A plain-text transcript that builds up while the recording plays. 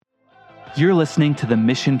You're listening to the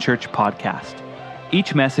Mission Church podcast.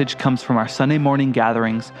 Each message comes from our Sunday morning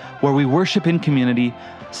gatherings where we worship in community,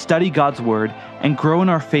 study God's Word, and grow in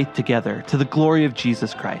our faith together to the glory of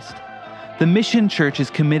Jesus Christ. The Mission Church is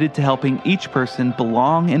committed to helping each person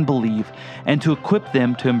belong and believe and to equip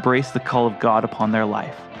them to embrace the call of God upon their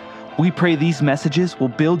life. We pray these messages will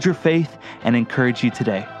build your faith and encourage you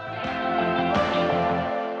today.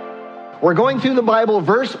 We're going through the Bible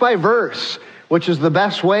verse by verse, which is the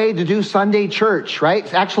best way to do Sunday church, right?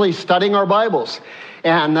 It's actually studying our Bibles.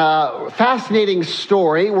 And fascinating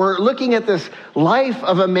story. We're looking at this life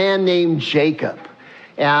of a man named Jacob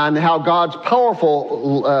and how God's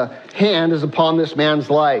powerful hand is upon this man's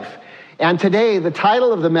life. And today, the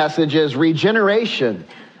title of the message is Regeneration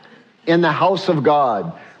in the House of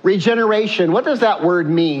God. Regeneration, what does that word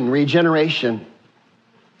mean, regeneration?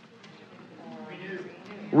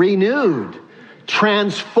 Renewed,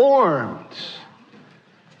 transformed,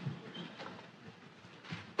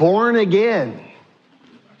 born again,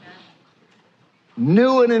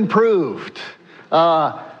 new and improved.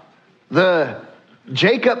 The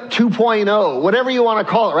Jacob 2.0, whatever you want to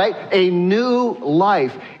call it, right? A new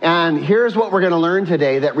life. And here's what we're going to learn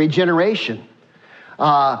today, that regeneration,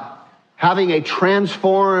 having a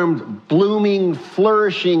transformed, blooming,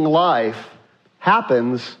 flourishing life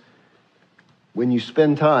happens when you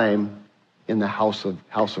spend time in the house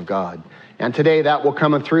of God. And today that will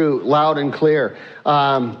come through loud and clear.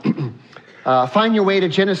 Find your way to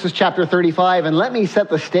Genesis chapter 35, and let me set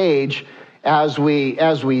the stage as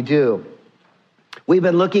we do. We've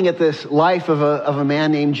been looking at this life of a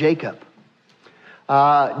man named Jacob.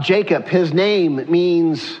 Jacob, his name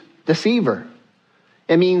means deceiver.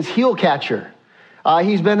 It means heel catcher.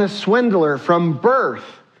 He's been a swindler from birth.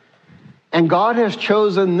 And God has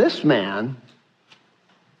chosen this man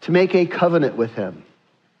to make a covenant with him.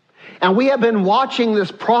 And we have been watching this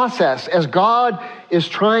process as God is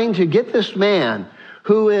trying to get this man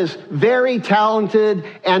who is very talented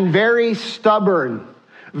and very stubborn,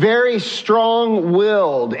 very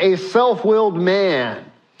strong-willed, a self-willed man.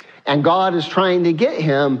 And God is trying to get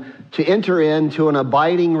him to enter into an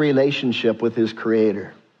abiding relationship with his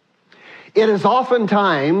Creator. It is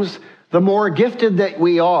oftentimes the more gifted that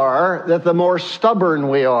we are, that the more stubborn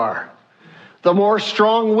we are, the more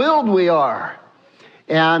strong-willed we are.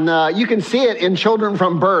 And you can see it in children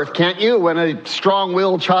from birth, can't you? When a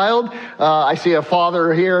strong-willed child, I see a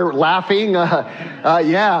father here laughing.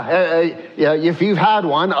 If you've had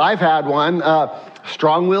one, I've had one.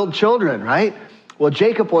 Strong-willed children, right? Well,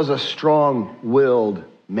 Jacob was a strong-willed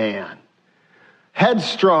man,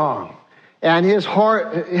 headstrong, and his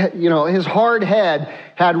hard head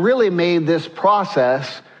had really made this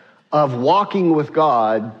process of walking with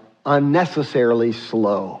God unnecessarily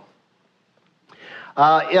slow.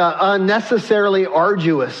 Unnecessarily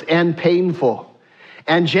arduous and painful.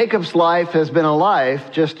 And Jacob's life has been a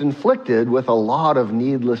life just inflicted with a lot of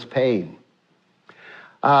needless pain.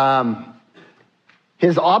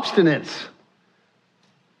 His obstinance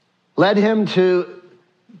led him to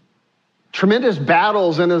tremendous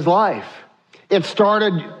battles in his life. It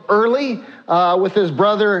started early with his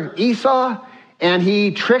brother Esau, and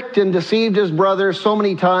he tricked and deceived his brother so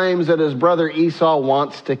many times that his brother Esau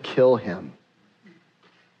wants to kill him.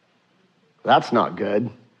 That's not good.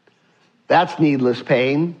 That's needless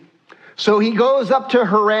pain. So he goes up to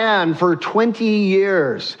Haran for 20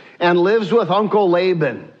 years and lives with Uncle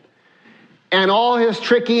Laban. And all his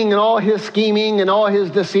tricking and all his scheming and all his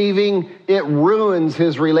deceiving, it ruins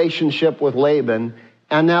his relationship with Laban.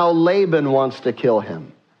 And now Laban wants to kill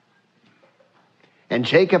him. And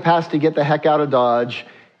Jacob has to get the heck out of Dodge,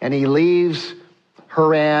 and he leaves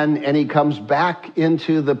Haran, and he comes back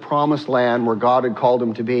into the promised land where God had called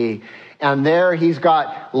him to be. And there he's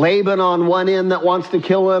got Laban on one end that wants to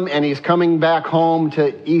kill him, and he's coming back home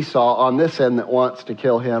to Esau on this end that wants to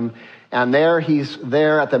kill him. And he's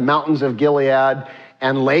there at the mountains of Gilead,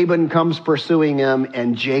 and Laban comes pursuing him,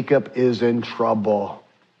 and Jacob is in trouble.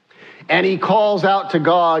 And he calls out to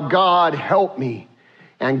God, God, help me.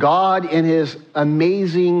 And God, in his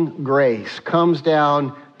amazing grace, comes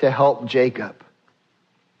down to help Jacob.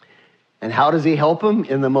 And how does he help him?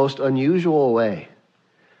 In the most unusual way.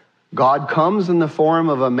 God comes in the form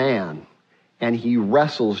of a man, and he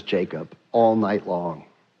wrestles Jacob all night long.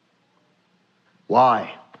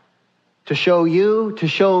 Why? To show you, to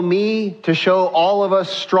show me, to show all of us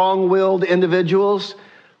strong-willed individuals,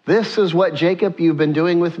 this is what, Jacob, you've been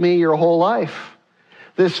doing with me your whole life.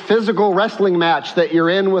 This physical wrestling match that you're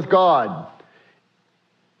in with God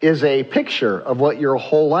is a picture of what your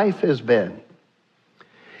whole life has been.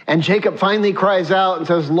 And Jacob finally cries out and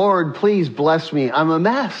says, Lord, please bless me. I'm a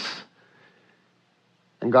mess.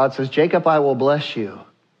 And God says, Jacob, I will bless you.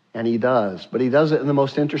 And he does. But he does it in the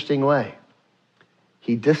most interesting way.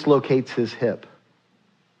 He dislocates his hip.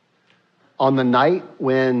 On the night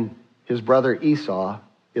when his brother Esau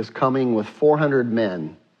is coming with 400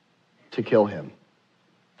 men to kill him.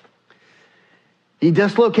 He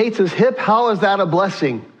dislocates his hip. How is that a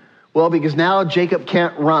blessing? Well, because now Jacob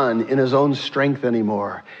can't run in his own strength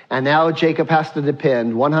anymore. And now Jacob has to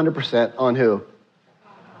depend 100% on who?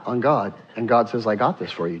 On God. And God says, I got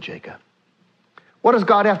this for you, Jacob. What does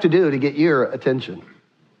God have to do to get your attention?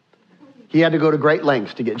 He had to go to great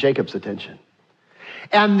lengths to get Jacob's attention.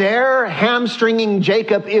 And they're hamstringing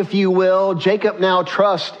Jacob, if you will. Jacob now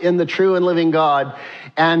trusts in the true and living God.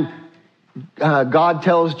 And God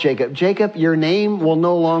tells Jacob, Jacob, your name will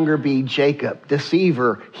no longer be Jacob,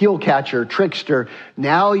 deceiver, heel catcher, trickster.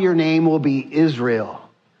 Now your name will be Israel.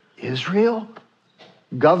 Israel?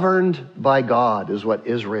 Governed by God is what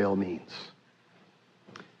Israel means.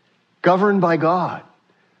 Governed by God.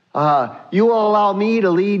 You will allow me to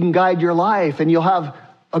lead and guide your life, and you'll have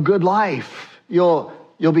a good life. You'll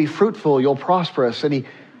be fruitful, you'll prosperous. And he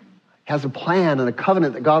has a plan and a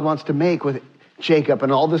covenant that God wants to make with Jacob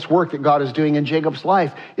and all this work that God is doing in Jacob's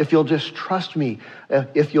life. If you'll just trust me,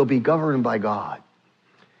 if you'll be governed by God.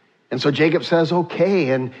 And so Jacob says, okay,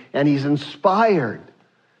 and he's inspired.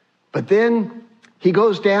 But then he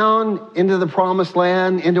goes down into the promised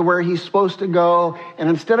land, into where he's supposed to go. And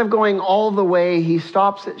instead of going all the way, he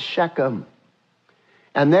stops at Shechem.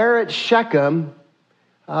 And there at Shechem,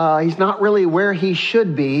 he's not really where he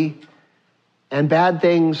should be. And bad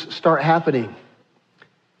things start happening.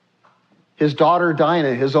 His daughter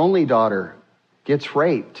Dinah, his only daughter, gets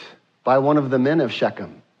raped by one of the men of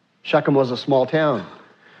Shechem. Shechem was a small town.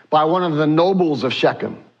 By one of the nobles of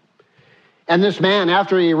Shechem. And this man,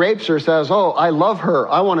 after he rapes her, says, oh, I love her.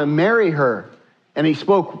 I want to marry her. And he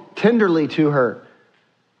spoke tenderly to her.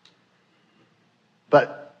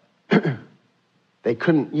 But they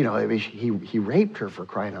couldn't, he raped her, for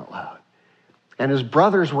crying out loud. And his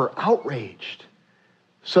brothers were outraged.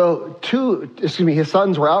 His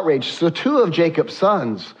sons were outraged. So two of Jacob's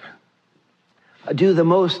sons do the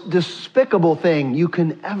most despicable thing you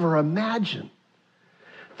can ever imagine.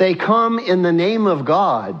 They come in the name of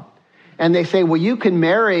God. And they say, well, you can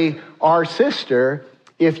marry our sister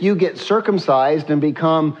if you get circumcised and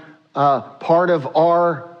become part of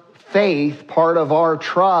our faith, part of our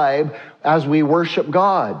tribe as we worship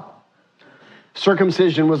God.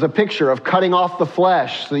 Circumcision was a picture of cutting off the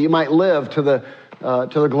flesh so that you might live to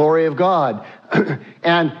the glory of God.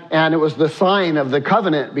 and it was the sign of the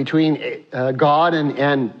covenant between God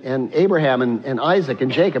and Abraham and Isaac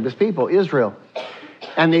and Jacob, his people, Israel.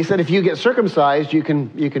 And they said, if you get circumcised, you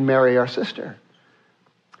can marry our sister.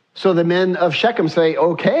 So the men of Shechem say,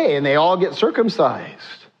 okay, and they all get circumcised.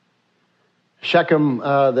 Shechem,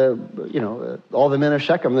 all the men of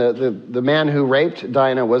Shechem, the man who raped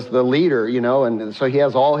Dinah was the leader, and so he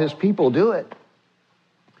has all his people do it.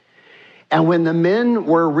 And when the men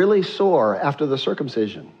were really sore after the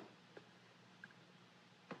circumcision,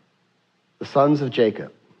 the sons of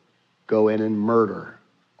Jacob go in and murder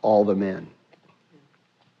all the men.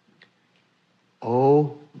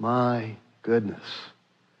 Oh my goodness,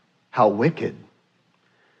 how wicked.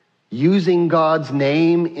 Using God's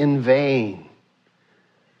name in vain.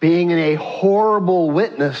 Being a horrible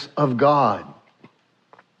witness of God.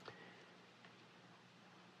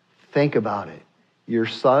 Think about it. Your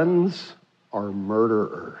sons are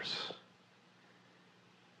murderers.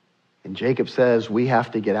 And Jacob says, we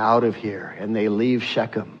have to get out of here. And they leave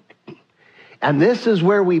Shechem. And this is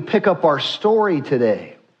where we pick up our story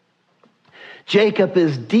today. Jacob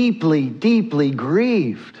is deeply, deeply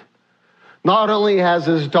grieved. Not only has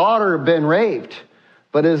his daughter been raped,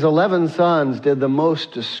 but his 11 sons did the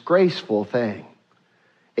most disgraceful thing.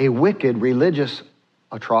 A wicked religious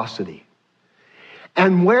atrocity.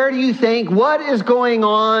 And where do you think, what is going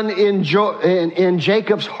on in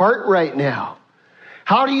Jacob's heart right now?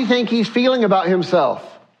 How do you think he's feeling about himself?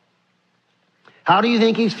 How do you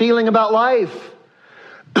think he's feeling about life?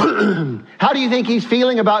 How do you think he's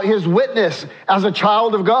feeling about his witness as a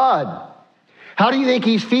child of God? How do you think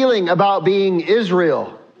he's feeling about being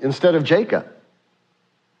Israel instead of Jacob?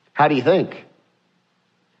 How do you think?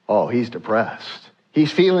 Oh, he's depressed.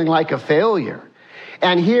 He's feeling like a failure.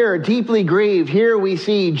 And here, deeply grieved, here we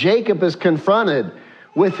see Jacob is confronted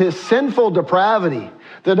with his sinful depravity,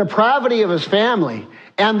 the depravity of his family,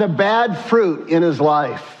 and the bad fruit in his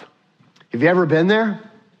life. Have you ever been there?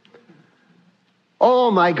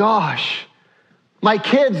 Oh my gosh, my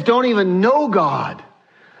kids don't even know God.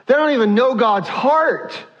 They don't even know God's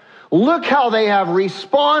heart. Look how they have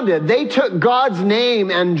responded. They took God's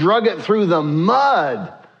name and drug it through the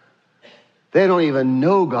mud. They don't even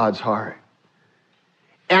know God's heart.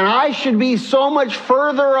 And I should be so much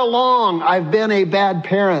further along. I've been a bad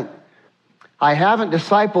parent. I haven't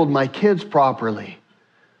discipled my kids properly.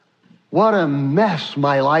 What a mess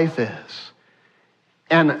my life is.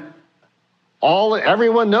 And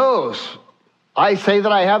everyone knows, I say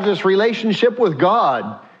that I have this relationship with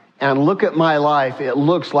God, and look at my life. It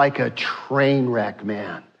looks like a train wreck,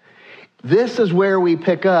 man. This is where we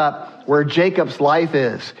pick up where Jacob's life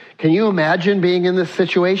is. Can you imagine being in this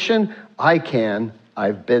situation? I can.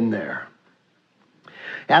 I've been there.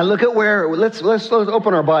 And look at where, let's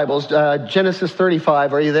open our Bibles. Genesis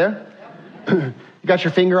 35, are you there? You got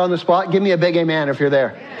your finger on the spot? Give me a big amen if you're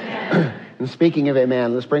there. And speaking of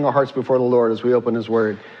amen, let's bring our hearts before the Lord as we open his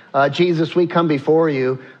word. Jesus, we come before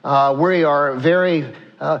you. We are very,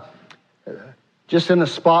 just in a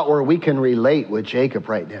spot where we can relate with Jacob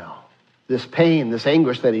right now. This pain, this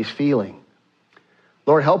anguish that he's feeling.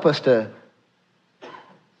 Lord, help us to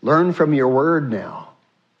learn from your word now.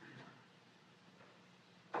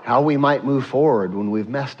 How we might move forward when we've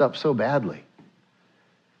messed up so badly.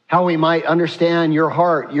 How we might understand your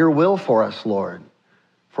heart, your will for us, Lord.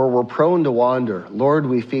 For we're prone to wander. Lord,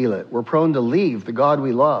 we feel it. We're prone to leave the God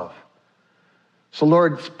we love. So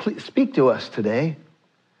Lord, please speak to us today.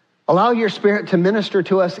 Allow your Spirit to minister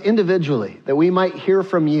to us individually, that we might hear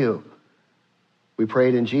from you. We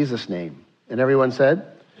prayed in Jesus' name. And everyone said?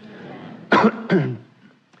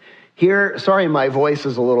 Here, sorry my voice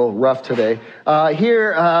is a little rough today.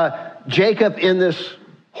 Jacob in this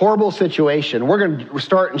horrible situation. We're going to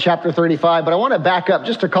start in chapter 35, but I want to back up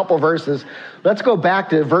just a couple verses. Let's go back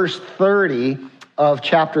to verse 30 of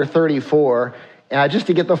chapter 34, just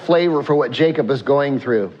to get the flavor for what Jacob is going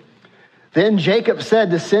through. Then Jacob said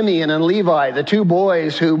to Simeon and Levi, the two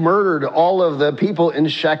boys who murdered all of the people in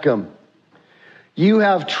Shechem, "You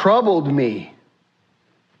have troubled me,"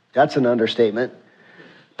 that's an understatement,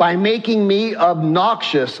 "by making me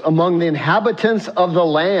obnoxious among the inhabitants of the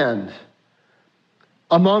land,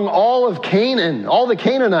 among all of Canaan, all the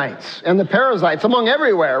Canaanites and the Perizzites, among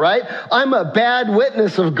everywhere," right? "I'm a bad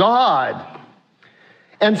witness of God.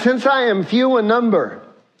 And since I am few in number,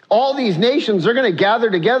 all these nations are going to gather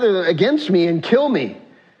together against me and kill me.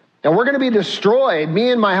 And we're going to be destroyed, me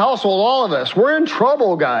and my household, all of us. We're in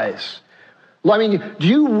trouble, guys." I mean, do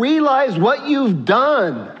you realize what you've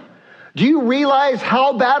done? Do you realize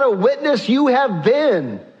how bad a witness you have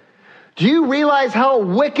been? Do you realize how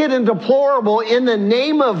wicked and deplorable in the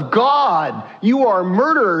name of God? You are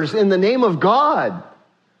murderers in the name of God.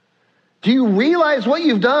 Do you realize what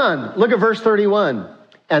you've done? Look at verse 31.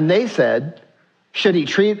 And they said, "Should he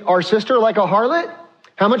treat our sister like a harlot?"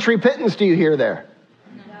 How much repentance do you hear there?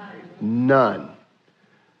 None.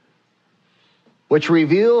 Which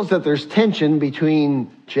reveals that there's tension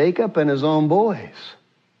between Jacob and his own boys.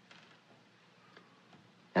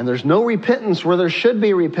 And there's no repentance where there should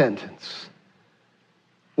be repentance.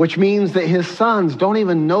 Which means that his sons don't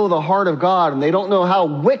even know the heart of God, and they don't know how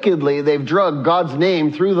wickedly they've dragged God's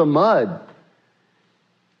name through the mud.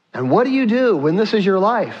 And what do you do when this is your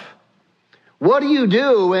life? What do you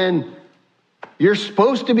do when you're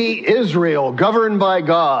supposed to be Israel, governed by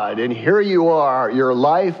God, and here you are, your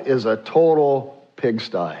life is a total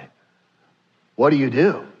pigsty? What do you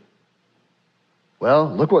do?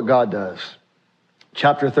 Well, look what God does.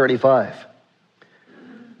 Chapter 35.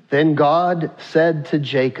 Then God said to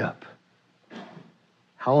Jacob,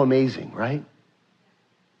 how amazing, right?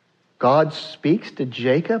 God speaks to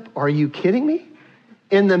Jacob? Are you kidding me?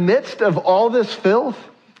 In the midst of all this filth,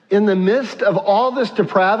 in the midst of all this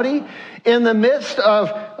depravity, in the midst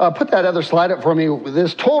of, put that other slide up for me,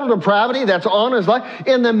 this total depravity that's on his life,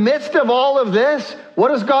 in the midst of all of this, what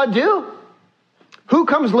does God do? Who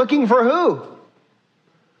comes looking for who?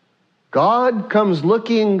 God comes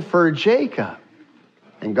looking for Jacob.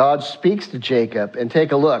 And God speaks to Jacob. And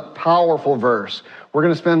take a look, powerful verse. We're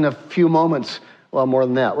going to spend a few moments, well, more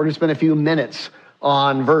than that. We're going to spend a few minutes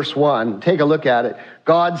on verse 1. Take a look at it.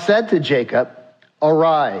 God said to Jacob,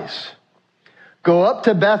 arise, go up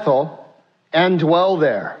to Bethel and dwell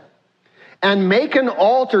there, and make an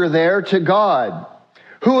altar there to God,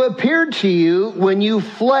 who appeared to you when you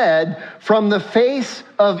fled from the face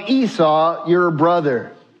of Esau, your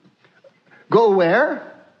brother. Go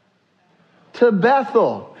where? To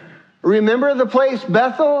Bethel. Remember the place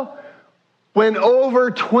Bethel? When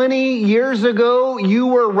over 20 years ago, you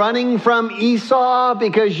were running from Esau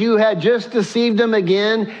because you had just deceived him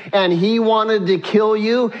again and he wanted to kill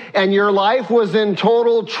you and your life was in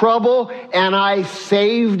total trouble and I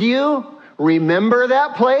saved you. Remember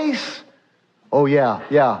that place? Oh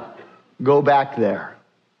yeah. Go back there.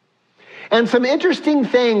 And some interesting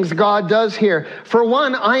things God does here. For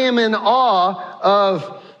one, I am in awe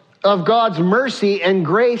of God's mercy and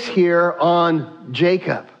grace here on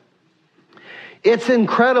Jacob. It's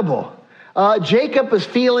incredible. Jacob is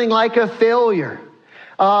feeling like a failure.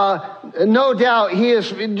 No doubt he is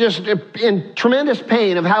just in tremendous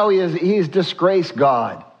pain of how he's disgraced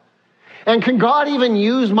God. And can God even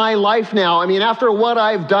use my life now? I mean, after what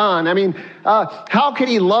I've done, how could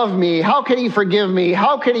he love me? How could he forgive me?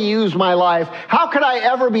 How could he use my life? How could I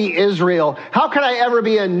ever be Israel? How could I ever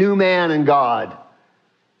be a new man in God?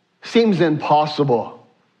 Seems impossible.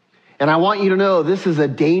 And I want you to know this is a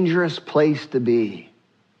dangerous place to be.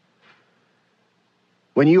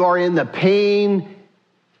 When you are in the pain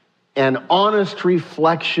and honest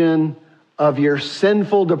reflection of your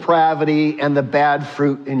sinful depravity and the bad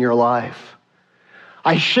fruit in your life.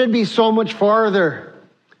 I should be so much farther.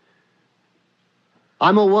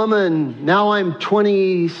 I'm a woman. Now I'm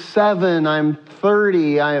 27. I'm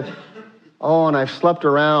 30. and I've slept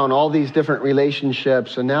around all these different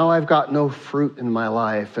relationships, and now I've got no fruit in my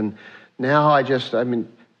life. And now I'm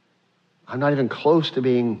not even close to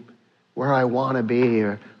being where I want to be.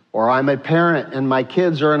 Or I'm a parent, and my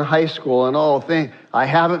kids are in high school, and I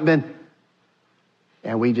haven't been.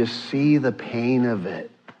 And we just see the pain of it.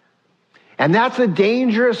 And that's a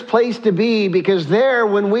dangerous place to be, because there,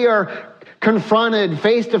 when we are confronted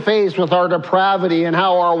face to face with our depravity and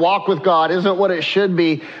how our walk with God isn't what it should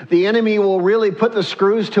be, the enemy will really put the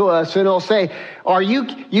screws to us, and he'll say,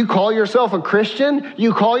 you call yourself a Christian?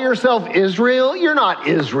 You call yourself Israel? You're not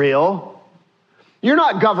Israel. You're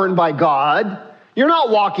not governed by God. You're not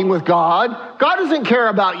walking with God. God doesn't care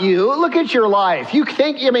about you. Look at your life. You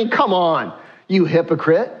think, come on. You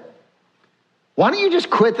hypocrite. Why don't you just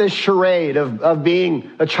quit this charade of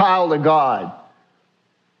being a child of God?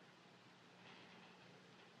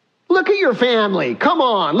 Look at your family. Come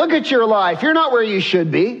on. Look at your life. You're not where you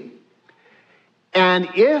should be. And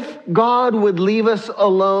if God would leave us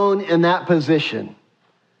alone in that position,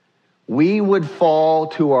 we would fall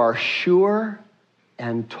to our sure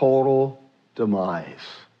and total demise.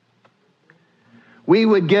 We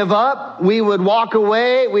would give up, we would walk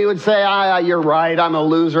away, we would say, you're right, I'm a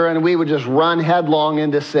loser, and we would just run headlong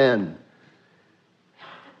into sin.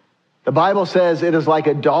 The Bible says it is like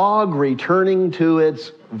a dog returning to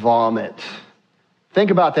its vomit.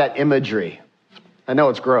 Think about that imagery. I know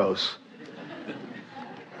it's gross.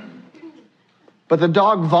 But the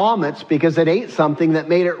dog vomits because it ate something that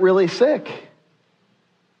made it really sick.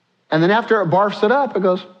 And then after it barfs it up, it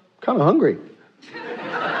goes, kind of hungry.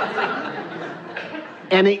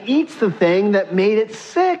 And it eats the thing that made it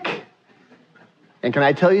sick. And can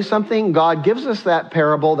I tell you something? God gives us that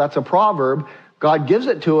parable. That's a proverb. God gives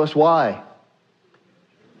it to us. Why?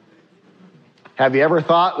 Have you ever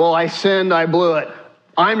thought, well, I sinned, I blew it.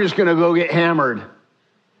 I'm just going to go get hammered.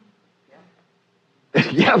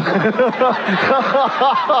 Yeah.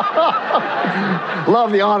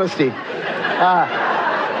 Love the honesty.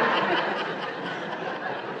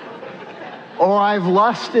 Or I've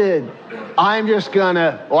lusted. I'm just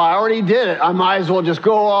I already did it. I might as well just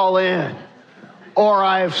go all in. Or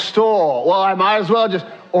I've stole. Well, I might as well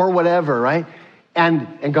or whatever, right?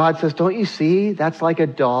 And God says, don't you see? That's like a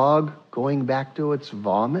dog going back to its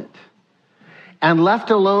vomit. And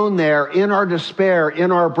left alone there in our despair,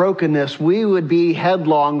 in our brokenness, we would be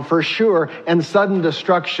headlong for sure and sudden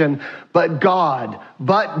destruction. But God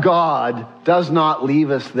does not leave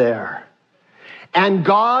us there. And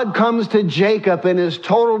God comes to Jacob in his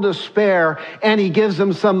total despair, and he gives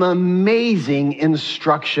him some amazing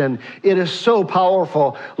instruction. It is so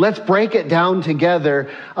powerful. Let's break it down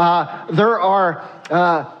together. There are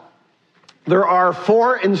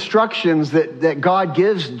 4 instructions that God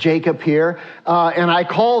gives Jacob here, and I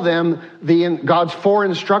call them God's 4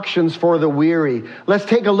 instructions for the weary. Let's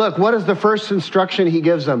take a look. What is the first instruction he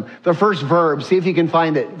gives them? The first verb. See if you can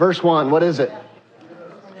find it. Verse 1. What is it?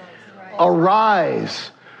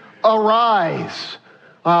 Arise. Arise.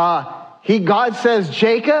 God says,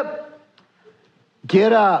 Jacob,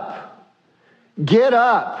 get up. Get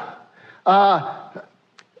up.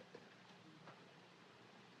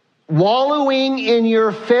 Wallowing in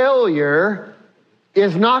your failure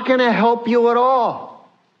is not going to help you at all.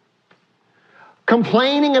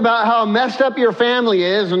 Complaining about how messed up your family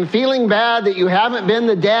is and feeling bad that you haven't been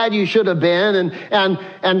the dad you should have been and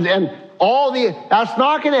that's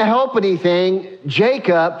not going to help anything.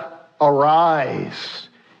 Jacob, arise.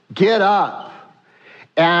 Get up.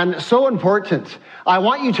 And so important. I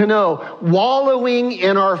want you to know, wallowing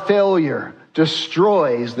in our failure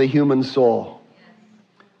destroys the human soul.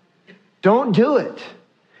 Don't do it.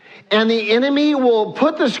 And the enemy will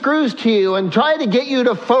put the screws to you and try to get you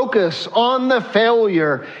to focus on the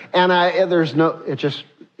failure. And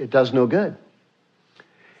it does no good.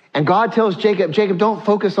 And God tells Jacob, don't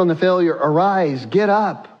focus on the failure. Arise, get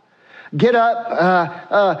up. Get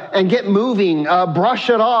up and get moving. Brush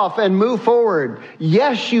it off and move forward.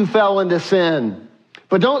 Yes, you fell into sin.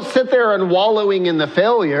 But don't sit there and wallowing in the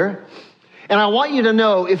failure. And I want you to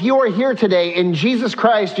know, if you are here today and Jesus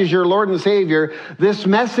Christ is your Lord and Savior, this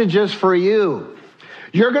message is for you.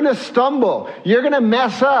 You're going to stumble. You're going to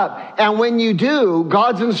mess up. And when you do,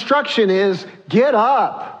 God's instruction is, get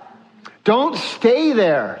up. Don't stay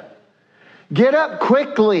there. Get up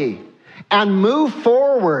quickly and move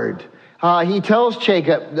forward. He tells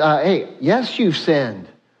Jacob, hey, yes, you've sinned,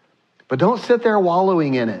 but don't sit there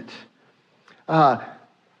wallowing in it.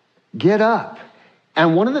 Get up.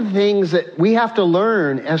 And one of the things that we have to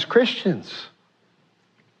learn as Christians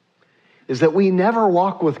is that we never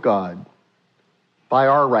walk with God by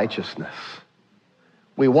our righteousness.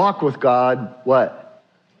 We walk with God, what?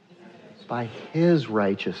 By His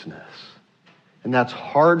righteousness. And that's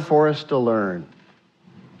hard for us to learn.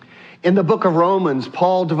 In the book of Romans,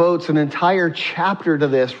 Paul devotes an entire chapter to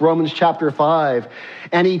this, Romans chapter 5.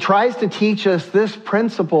 And he tries to teach us this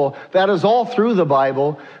principle that is all through the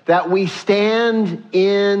Bible, that we stand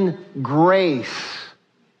in grace.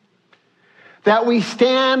 That we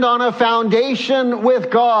stand on a foundation with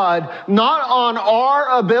God, not on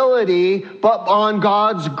our ability, but on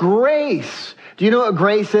God's grace. Do you know what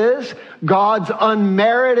grace is? God's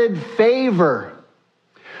unmerited favor.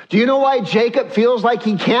 Do you know why Jacob feels like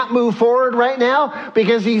he can't move forward right now?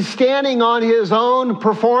 Because he's standing on his own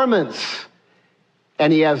performance.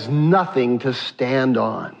 And he has nothing to stand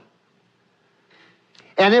on.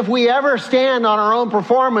 And if we ever stand on our own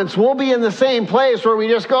performance, we'll be in the same place where we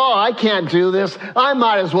just go, oh, I can't do this. I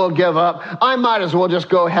might as well give up. I might as well just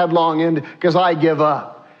go headlong in because I give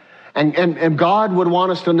up. And God would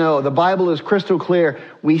want us to know, the Bible is crystal clear,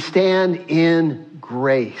 we stand in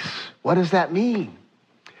grace. What does that mean?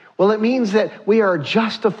 Well, it means that we are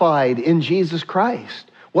justified in Jesus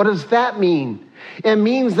Christ. What does that mean? It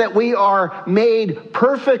means that we are made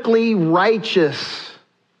perfectly righteous.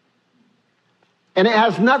 And it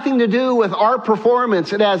has nothing to do with our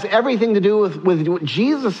performance. It has everything to do with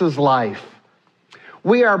Jesus' life.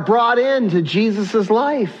 We are brought into Jesus'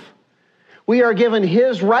 life. We are given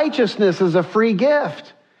His righteousness as a free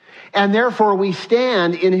gift. And therefore we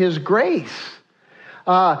stand in His grace,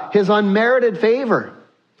 His unmerited favor.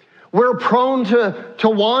 We're prone to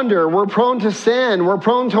wander. We're prone to sin. We're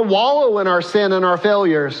prone to wallow in our sin and our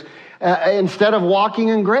failures instead of walking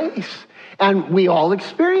in grace. And we all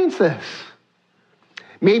experience this.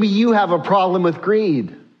 Maybe you have a problem with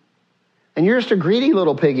greed. And you're just a greedy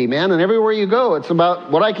little piggy, man. And everywhere you go, it's about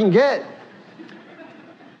what I can get.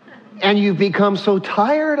 And you've become so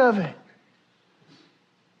tired of it.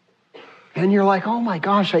 And you're like, oh my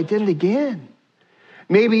gosh, I did it again.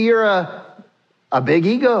 Maybe you're a big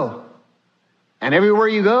ego. And everywhere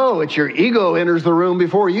you go, it's your ego enters the room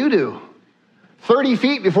before you do. 30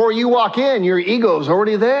 feet before you walk in, your ego's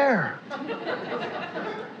already there.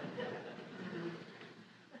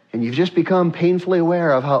 And you've just become painfully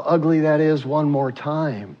aware of how ugly that is one more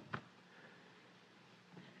time.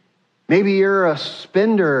 Maybe you're a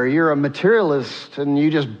spender, you're a materialist, and you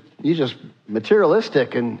just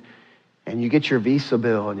materialistic, and you get your Visa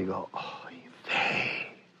bill and you go, oh,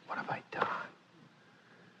 what have I done?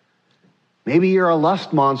 Maybe you're a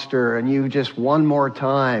lust monster and you just one more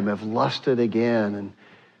time have lusted again,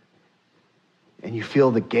 and you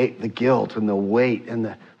feel the guilt and the weight and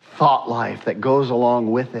the thought life that goes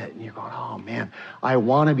along with it. And you're going, oh man, I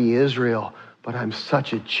want to be Israel, but I'm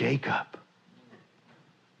such a Jacob.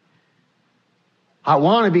 I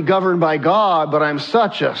want to be governed by God, but I'm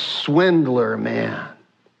such a swindler, man.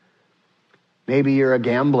 Maybe you're a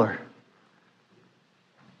gambler.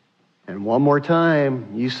 And one more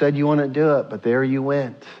time, you said you wouldn't do it, but there you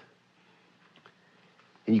went.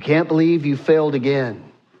 And you can't believe you failed again.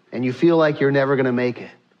 And you feel like you're never going to make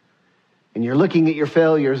it. And you're looking at your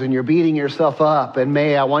failures and you're beating yourself up. And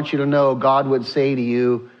I want you to know, God would say to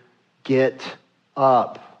you, get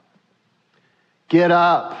up. Get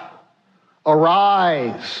up.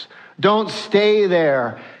 Arise. Don't stay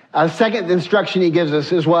there. A second instruction he gives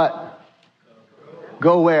us is what?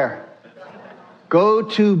 Go where? Go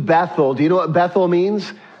to Bethel. Do you know what Bethel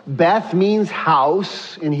means? Beth means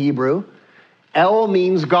house in Hebrew. El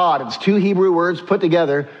means God. It's two Hebrew words put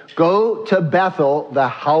together. Go to Bethel, the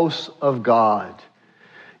house of God.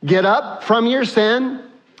 Get up from your sin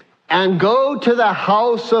and go to the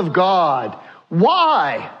house of God.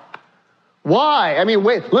 Why? Why? I mean,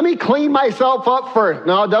 wait, let me clean myself up first.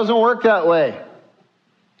 No, it doesn't work that way.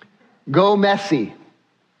 Go messy,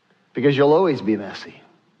 because you'll always be messy.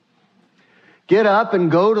 Get up and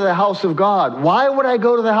go to the house of God. Why would I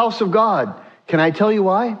go to the house of God? Can I tell you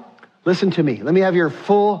why? Listen to me. Let me have your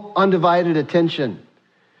full, undivided attention.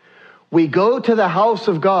 We go to the house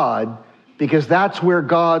of God because that's where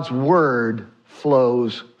God's word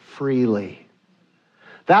flows freely.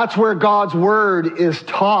 That's where God's word is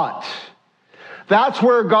taught. That's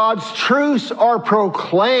where God's truths are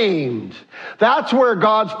proclaimed. That's where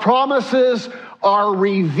God's promises are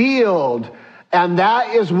revealed. And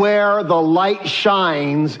that is where the light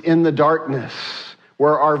shines in the darkness,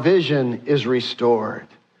 where our vision is restored.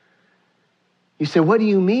 You say, what do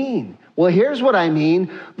you mean? Well, here's what I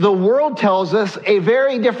mean. The world tells us a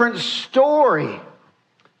very different story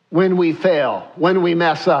when we fail, when we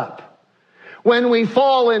mess up, when we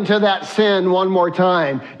fall into that sin one more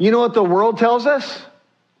time. You know what the world tells us?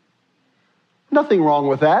 Nothing wrong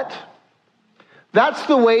with that. That's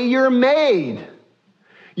the way you're made.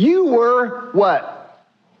 You were what?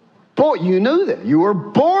 You knew that. You were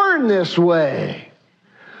born this way.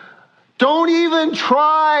 Don't even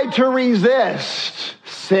try to resist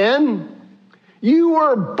sin. You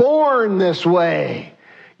were born this way.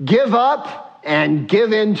 Give up and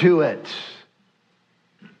give into it.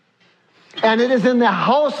 And it is in the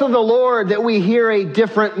house of the Lord that we hear a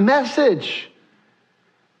different message.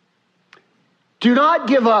 Do not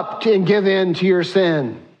give up and give in to your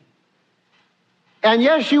sin. And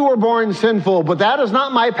yes, you were born sinful, but that is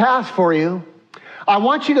not my path for you. I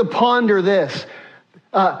want you to ponder this.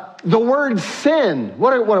 The word sin,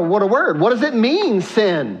 what a word. What does it mean,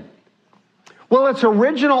 sin? Well, its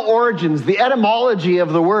original origins, the etymology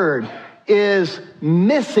of the word, is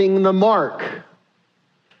missing the mark.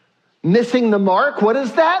 Missing the mark, what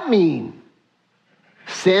does that mean?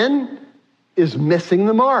 Sin is missing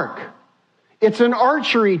the mark. It's an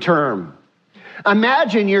archery term.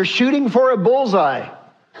 Imagine you're shooting for a bullseye.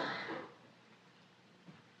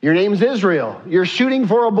 Your name's Israel. You're shooting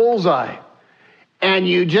for a bullseye. And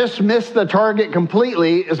you just missed the target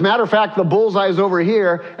completely. As a matter of fact, the bullseye's over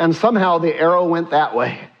here, and somehow the arrow went that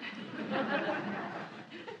way.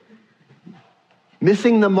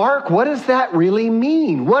 Missing the mark, what does that really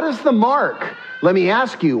mean? What is the mark? Let me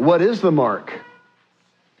ask you, what is the mark?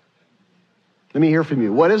 Let me hear from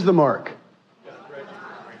you. What is the mark?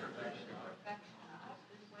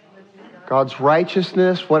 God's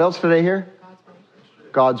righteousness. What else did I hear?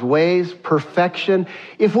 God's ways, perfection.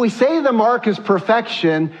 If we say the mark is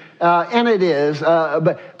perfection, and it is,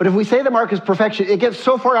 but if we say the mark is perfection, it gets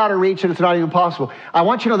so far out of reach that it's not even possible. I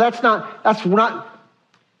want you to know that's not,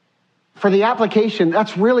 for the application,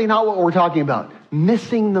 that's really not what we're talking about.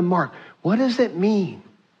 Missing the mark. What does it mean?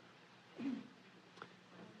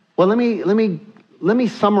 Well, let me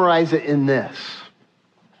summarize it in this.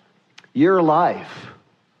 Your life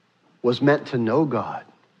was meant to know God.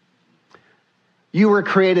 You were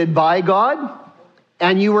created by God,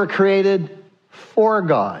 and you were created for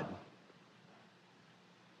God.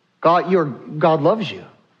 God loves you.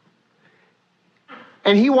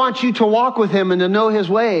 And he wants you to walk with him and to know his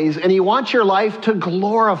ways, and he wants your life to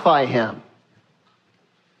glorify him.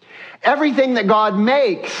 Everything that God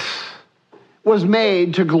makes was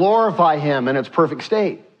made to glorify him in its perfect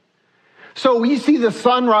state. So we see the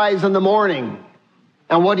sunrise in the morning,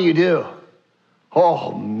 and what do?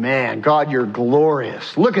 Oh man, God, you're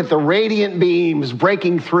glorious. Look at the radiant beams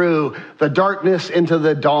breaking through the darkness into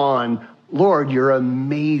the dawn. Lord, you're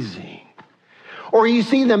amazing. Or you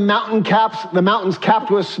see the mountains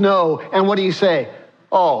capped with snow, and what do you say?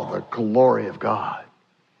 Oh, the glory of God.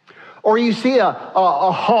 Or you see a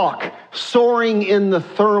hawk soaring in the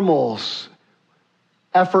thermals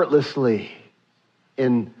effortlessly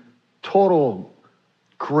in total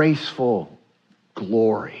graceful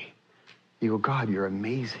glory. You go, God, you're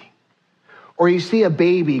amazing. Or you see a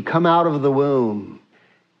baby come out of the womb,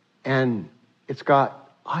 and it's got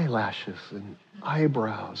eyelashes and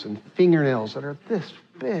eyebrows and fingernails that are this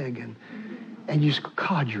big, and you just go,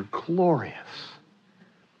 God, you're glorious.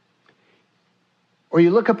 Or you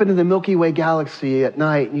look up into the Milky Way galaxy at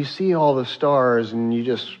night, and you see all the stars, and you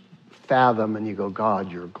just fathom, and you go,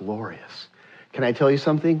 God, you're glorious. Can I tell you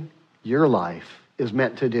something? Your life is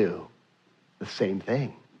meant to do the same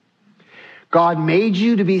thing. God made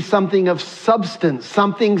you to be something of substance,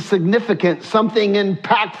 something significant, something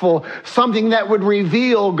impactful, something that would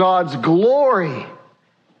reveal God's glory.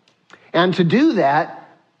 And to do that,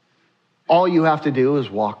 all you have to do is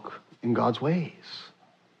walk in God's ways,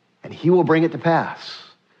 and he will bring it to pass.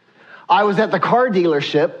 I was at the car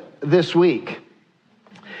dealership this week,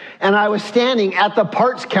 and I was standing at the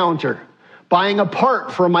parts counter buying a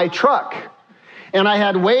part for my truck. And I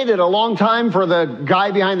had waited a long time for the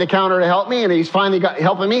guy behind the counter to help me, and he's finally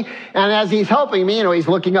helping me. And as he's helping me, he's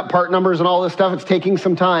looking up part numbers and all this stuff. It's taking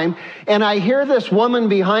some time. And I hear this woman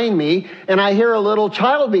behind me, and I hear a little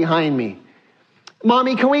child behind me.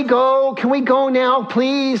 Mommy, can we go? Can we go now,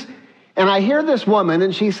 please? And I hear this woman,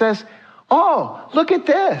 and she says, oh, look at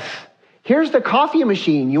this. Here's the coffee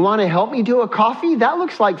machine. You want to help me do a coffee? That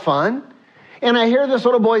looks like fun. And I hear this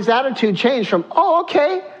little boy's attitude change from, oh,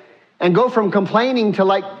 okay, and go from complaining to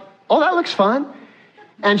like, oh, that looks fun.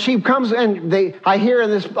 And she comes and I hear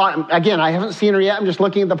this, again, I haven't seen her yet. I'm just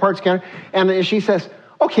looking at the parts counter. And she says,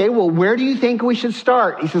 okay, well, where do you think we should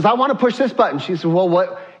start? He says, I want to push this button. She says, well,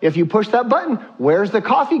 what if you push that button, where's the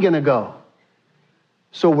coffee going to go?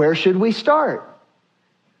 So where should we start?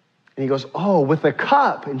 And he goes, oh, with the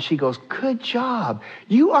cup. And she goes, good job.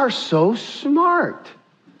 You are so smart.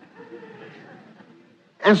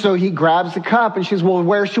 And so he grabs the cup, and she says, well,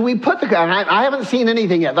 where should we put the cup? And I haven't seen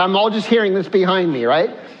anything yet. I'm all just hearing this behind me,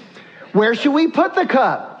 right? Where should we put the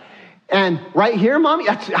cup? And right here, Mommy,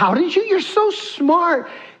 how did you? You're so smart.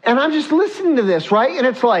 And I'm just listening to this, right? And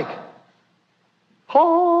it's like,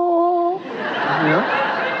 oh. You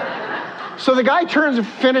know? So the guy turns and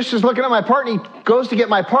finishes looking at my part, and he goes to get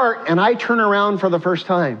my part, and I turn around for the first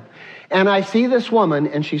time. And I see this woman,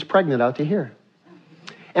 and she's pregnant out to here.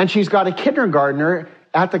 And she's got a kindergartner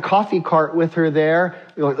at the coffee cart with her there.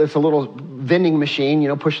 It's a little vending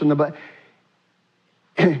machine, pushing the button.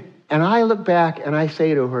 And I look back and I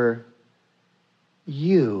say to her,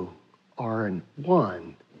 you are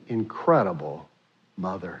one incredible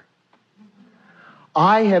mother.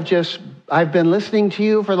 I've been listening to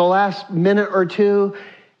you for the last minute or two,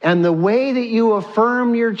 and the way that you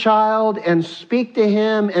affirm your child and speak to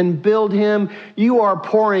him and build him, you are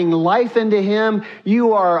pouring life into him.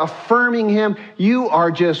 You are affirming him. You are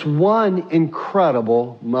just one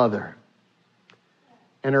incredible mother.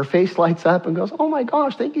 And her face lights up and goes, oh my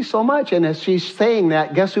gosh, thank you so much. And as she's saying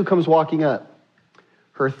that, guess who comes walking up?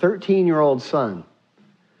 Her 13-year-old son,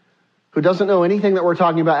 who doesn't know anything that we're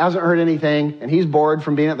talking about, hasn't heard anything, and he's bored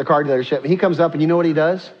from being at the car dealership. And he comes up, and you know what he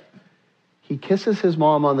does? He kisses his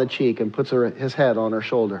mom on the cheek and puts his head on her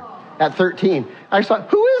shoulder. At 13. I just thought,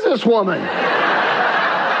 who is this woman?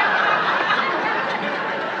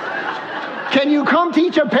 Can you come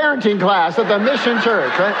teach a parenting class at the Mission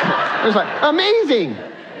Church? Right? It's like, amazing.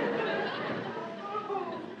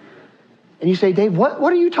 And you say, Dave, what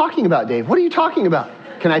are you talking about, Dave? What are you talking about?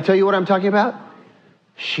 Can I tell you what I'm talking about?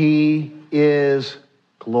 She is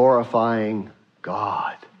glorifying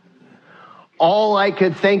God. All I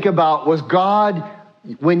could think about was, God,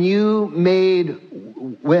 when you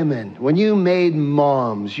made women, when you made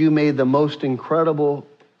moms, you made the most incredible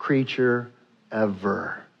creature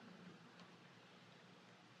ever.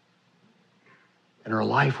 And her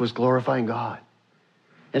life was glorifying God.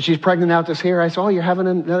 And she's pregnant out this here. I said, oh, you're having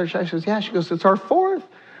another child? She goes, yeah. She goes, it's our fourth.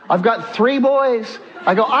 I've got 3 boys.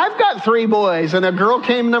 I go, I've got 3 boys. And a girl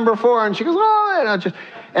came number 4, and she goes, oh,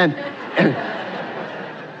 and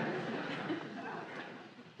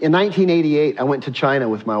in 1988, I went to China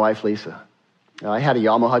with my wife, Lisa. I had a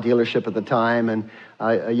Yamaha dealership at the time, and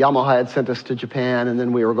Yamaha had sent us to Japan, and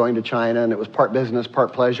then we were going to China, and it was part business,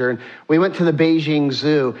 part pleasure. And we went to the Beijing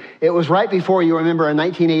Zoo. It was right before, you remember, in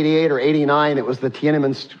 1988 or 89, it was the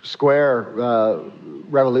Tiananmen Square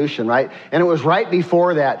revolution, right? And it was right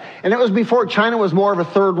before that. And it was before China was more of a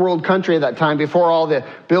third world country at that time, before all the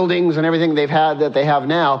buildings and everything they've had that they have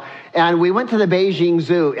now. And we went to the Beijing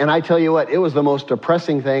Zoo, and I tell you what, it was the most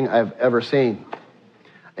depressing thing I've ever seen.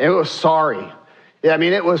 It was sorry. I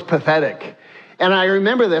mean, it was pathetic. And I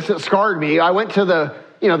remember this, it scarred me. I went to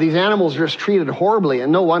these animals were just treated horribly,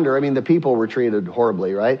 and no wonder. I mean, the people were treated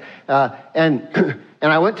horribly, right? And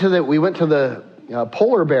we went to the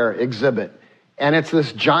polar bear exhibit. And it's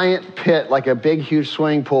this giant pit, like a big, huge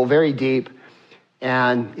swimming pool, very deep,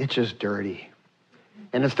 and it's just dirty.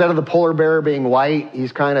 And instead of the polar bear being white,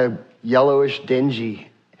 he's kind of yellowish, dingy.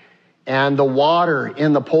 And the water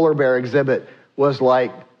in the polar bear exhibit was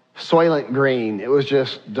like soylent green. It was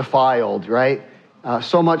just defiled, right?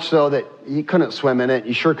 So much so that you couldn't swim in it.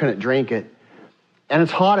 You sure couldn't drink it. And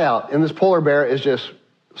it's hot out, and this polar bear is just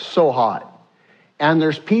so hot. And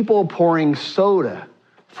there's people pouring soda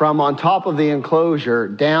from on top of the enclosure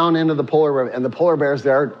down into the polar bear, and the polar bear's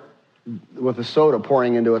there with the soda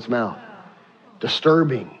pouring into its mouth.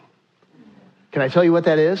 Disturbing. Can I tell you what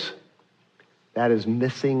that is? That is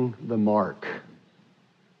missing the mark.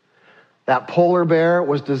 That polar bear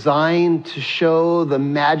was designed to show the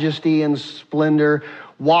majesty and splendor,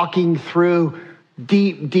 walking through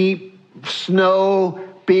deep, deep snow,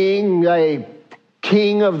 being a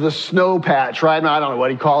king of the snow patch, right? I don't know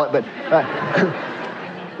what he'd call it, but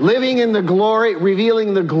living in the glory,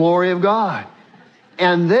 revealing the glory of God.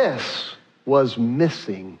 And this was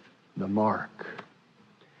missing the mark.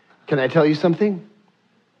 Can I tell you something?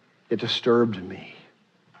 It disturbed me.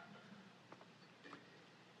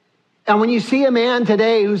 And when you see a man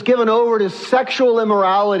today who's given over to sexual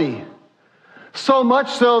immorality, so much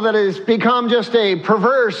so that it has become just a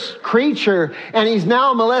perverse creature, and he's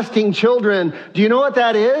now molesting children, do you know what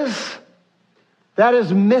that is? That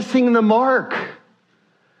is missing the mark.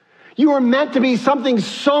 You were meant to be something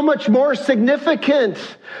so much more significant,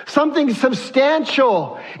 something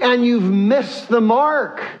substantial, and you've missed the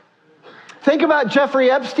mark. Think about Jeffrey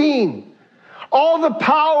Epstein. All the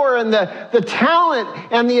power and the talent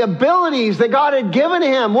and the abilities that God had given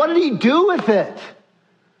him, what did he do with it?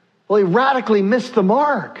 Well, he radically missed the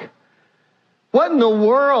mark. What in the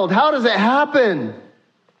world? How does it happen?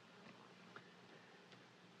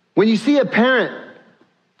 When you see a parent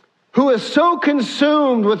who is so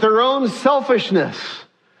consumed with their own selfishness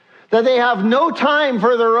that they have no time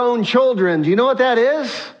for their own children, do you know what that is?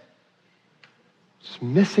 It's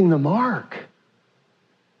missing the mark.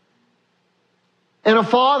 And a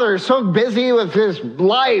father is so busy with his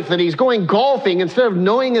life that he's going golfing instead of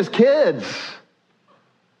knowing his kids.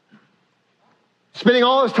 Spending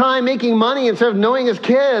all his time making money instead of knowing his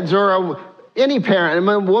kids, or any parent,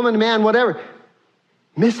 a woman, man, whatever.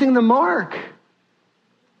 Missing the mark.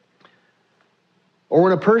 Or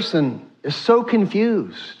when a person is so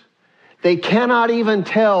confused, they cannot even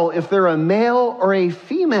tell if they're a male or a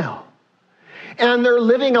female. And they're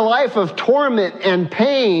living a life of torment and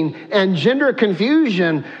pain and gender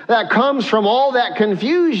confusion that comes from all that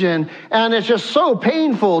confusion. And it's just so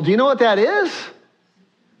painful. Do you know what that is?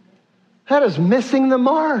 That is missing the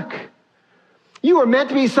mark. You were meant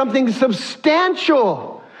to be something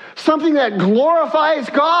substantial, something that glorifies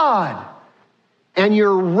God. And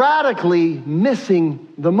you're radically missing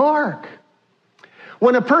the mark.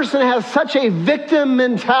 When a person has such a victim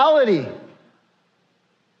mentality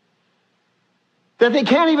that they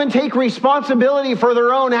can't even take responsibility for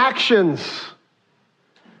their own actions,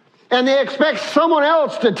 and they expect someone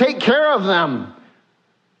else to take care of them,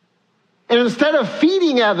 and instead of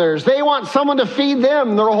feeding others, they want someone to feed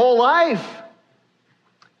them their whole life.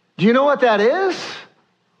 Do you know what that is?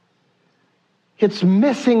 It's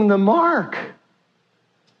missing the mark.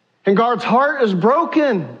 And God's heart is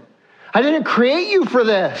broken. I didn't create you for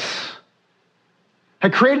this. I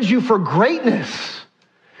created you for greatness.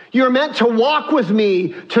 You're meant to walk with me,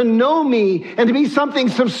 to know me, and to be something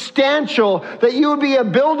substantial, that you would be a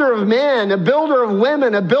builder of men, a builder of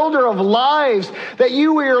women, a builder of lives, that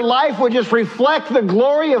your life would just reflect the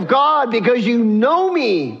glory of God because you know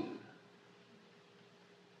me.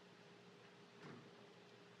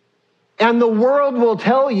 And the world will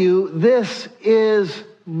tell you this is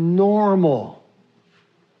normal.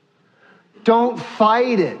 Don't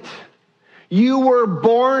fight it. You were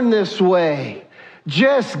born this way.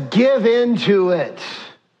 Just give into it.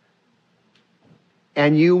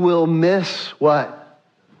 And you will miss what?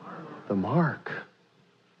 The mark.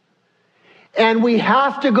 And we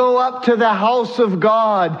have to go up to the house of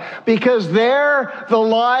God because there the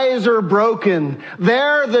lies are broken.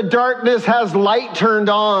 There the darkness has light turned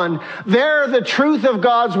on. There the truth of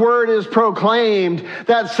God's word is proclaimed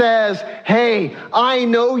that says, hey, I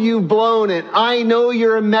know you've blown it. I know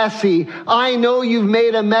you're messy. I know you've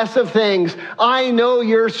made a mess of things. I know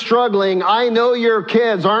you're struggling. I know your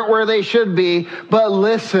kids aren't where they should be. But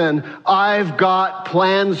listen, I've got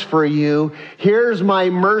plans for you. Here's my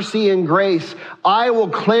mercy and grace. I will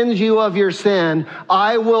cleanse you of your sin.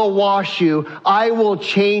 I will wash you. I will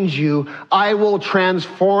change you. I will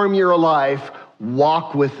transform your life.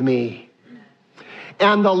 Walk with me.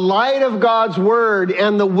 And the light of God's word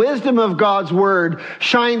and the wisdom of God's word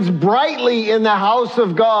shines brightly in the house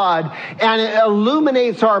of God, and it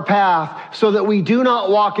illuminates our path so that we do not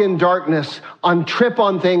walk in darkness, trip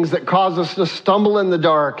on things that cause us to stumble in the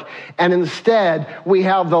dark. And instead, we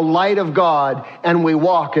have the light of God and we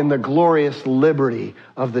walk in the glorious liberty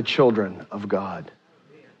of the children of God.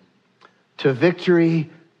 To victory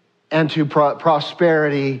and to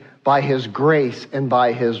prosperity by his grace and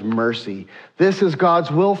by his mercy. This is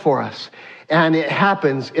God's will for us, and it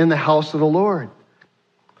happens in the house of the Lord.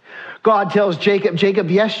 God tells Jacob,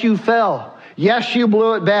 Jacob, yes, you fell. Yes, you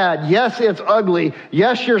blew it bad. Yes, it's ugly.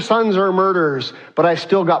 Yes, your sons are murderers, but I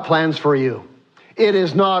still got plans for you. It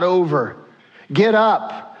is not over. Get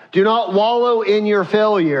up. Do not wallow in your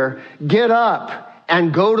failure. Get up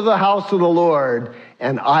and go to the house of the Lord,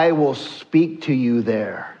 and I will speak to you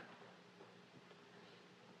there.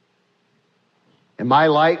 And my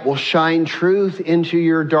light will shine truth into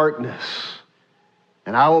your darkness.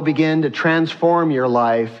 And I will begin to transform your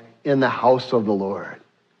life in the house of the Lord.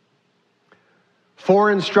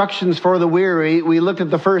 4 instructions for the weary. We looked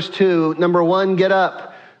at the first 2. Number 1, get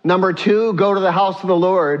up. Number 2, go to the house of the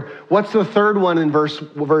Lord. What's the third one in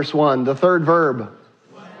verse 1? The third verb?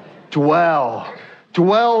 Dwell.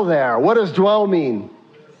 Dwell there. What does dwell mean?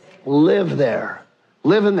 Live there.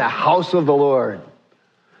 Live in the house of the Lord.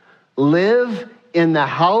 Live in the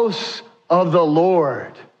house of the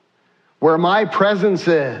Lord, where my presence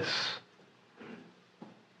is.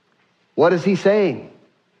 What is he saying?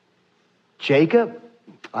 Jacob,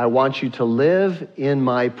 I want you to live in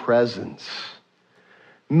my presence.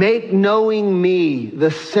 Make knowing me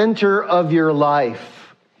the center of your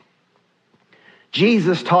life.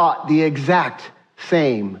 Jesus taught the exact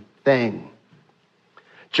same thing.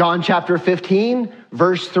 John chapter 15,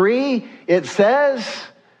 verse 3, it says,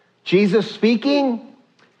 Jesus speaking,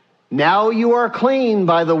 now you are clean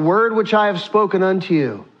by the word which I have spoken unto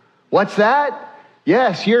you. What's that?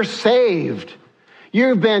 Yes, you're saved.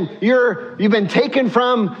 You've been taken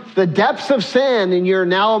from the depths of sin, and you're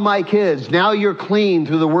now my kids. Now you're clean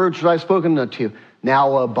through the words which I've spoken unto you.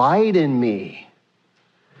 Now abide in me.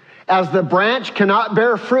 As the branch cannot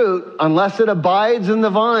bear fruit unless it abides in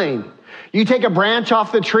the vine. You take a branch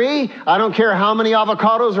off the tree, I don't care how many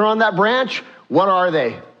avocados are on that branch, what are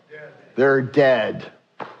they? Dead. They're dead.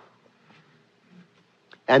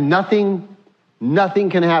 And nothing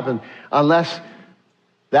can happen unless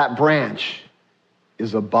that branch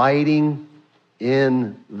is abiding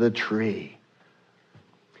in the tree.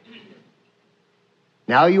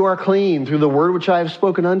 Now you are clean through the word which I have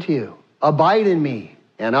spoken unto you. Abide in me,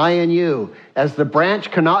 and I in you, as the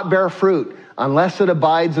branch cannot bear fruit unless it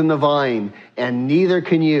abides in the vine, and neither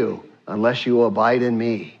can you unless you abide in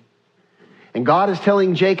me. And God is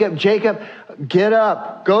telling Jacob, Jacob, get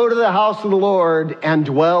up, go to the house of the Lord, and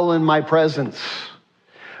dwell in my presence.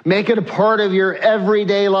 Make it a part of your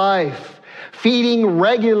everyday life. Feeding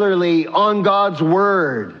regularly on God's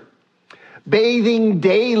word, bathing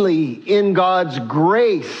daily in God's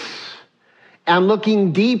grace, and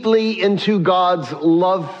looking deeply into God's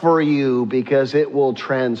love for you, because it will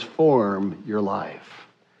transform your life.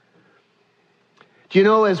 Do you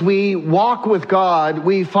know, as we walk with God,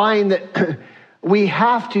 we find that we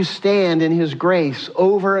have to stand in his grace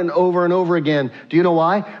over and over and over again. Do you know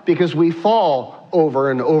why? Because we fall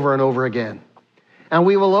over and over and over again. And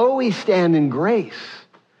we will always stand in grace,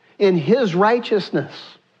 in his righteousness.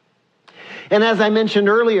 And as I mentioned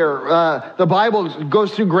earlier, the Bible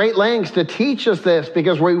goes through great lengths to teach us this,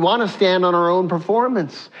 because we want to stand on our own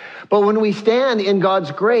performance. But when we stand in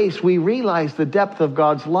God's grace, we realize the depth of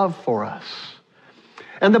God's love for us.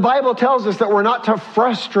 And the Bible tells us that we're not to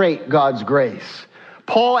frustrate God's grace.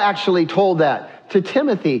 Paul actually told that to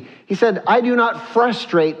Timothy. He said, I do not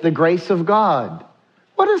frustrate the grace of God.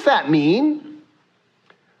 What does that mean?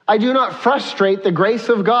 I do not frustrate the grace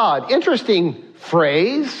of God. Interesting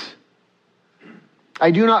phrase.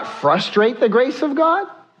 I do not frustrate the grace of God?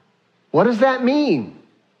 What does that mean?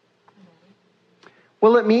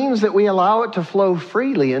 Well, it means that we allow it to flow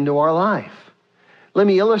freely into our life. Let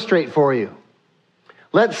me illustrate for you.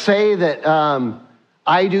 Let's say that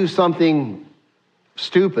I do something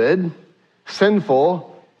stupid,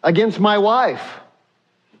 sinful, against my wife.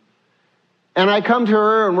 And I come to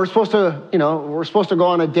her, and we're supposed to go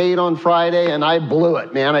on a date on Friday, and I blew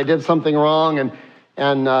it, man. I did something wrong,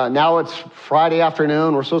 and now it's Friday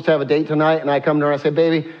afternoon. We're supposed to have a date tonight, and I come to her and I say,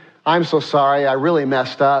 baby, I'm so sorry. I really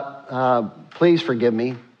messed up. Please forgive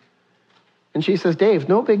me. And she says, Dave,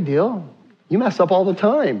 no big deal. You mess up all the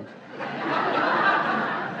time.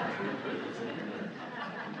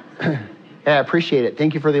 Hey, I appreciate it.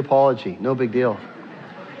 Thank you for the apology. No big deal.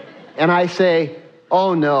 And I say,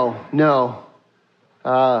 oh, no.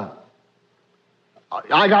 I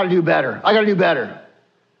got to do better.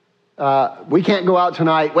 We can't go out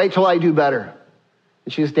tonight. Wait till I do better.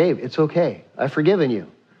 And she says, Dave, it's okay. I've forgiven you.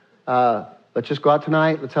 Let's just go out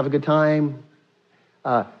tonight. Let's have a good time.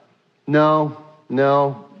 No.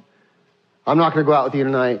 I'm not going to go out with you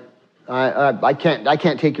tonight. I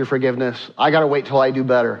can't take your forgiveness. I got to wait till I do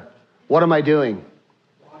better. What am I doing?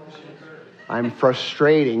 I'm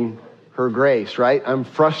frustrating her grace, right? I'm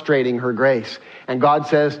frustrating her grace. And God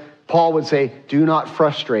says, Paul would say, do not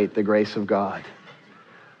frustrate the grace of God.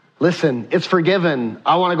 Listen, it's forgiven.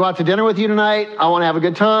 I want to go out to dinner with you tonight. I want to have a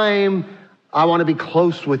good time. I want to be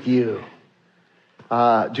close with you.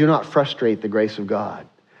 Do not frustrate the grace of God.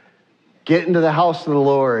 Get into the house of the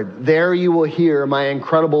Lord. There you will hear my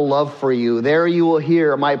incredible love for you. There you will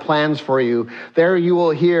hear my plans for you. There you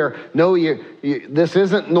will hear, no, this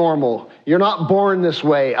isn't normal. You're not born this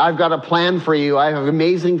way. I've got a plan for you. I have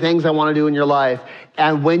amazing things I want to do in your life.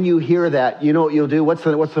 And when you hear that, you know what you'll do? What's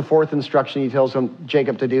the fourth instruction he tells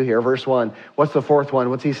Jacob to do here? Verse 1. What's the fourth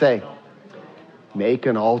one? What's he say? Make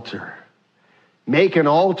an altar. Make an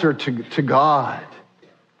altar to God.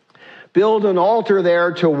 Build an altar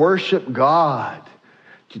there to worship God.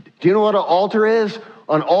 Do you know what an altar is?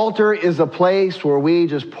 An altar is a place where we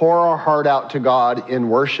just pour our heart out to God in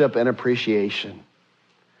worship and appreciation.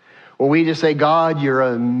 Where we just say, God, you're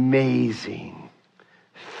amazing.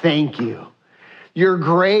 Thank you. Your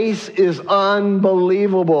grace is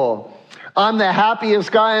unbelievable. I'm the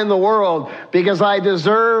happiest guy in the world because I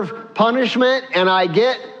deserve punishment and I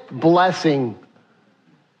get blessing.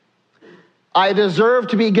 I deserve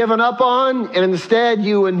to be given up on, and instead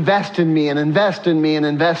you invest in me and invest in me and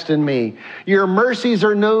invest in me. Your mercies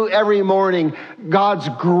are new every morning. God's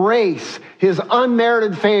grace, his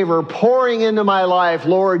unmerited favor pouring into my life.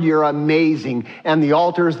 Lord, you're amazing. And the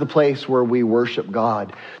altar is the place where we worship God.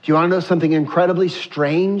 Do you want to know something incredibly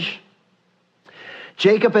strange?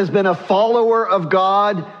 Jacob has been a follower of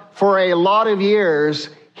God for a lot of years.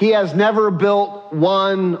 He has never built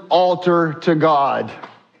one altar to God.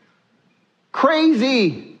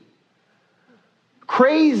 Crazy.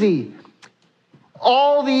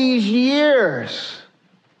 All these years,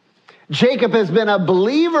 Jacob has been a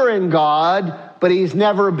believer in God, but he's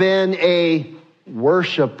never been a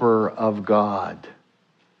worshiper of God.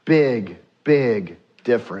 Big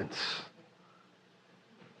difference.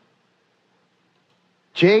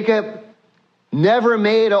 Jacob never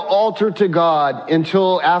made an altar to God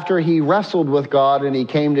until after he wrestled with God and he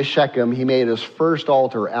came to Shechem. He made his first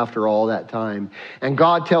altar after all that time. And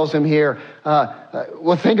God tells him here,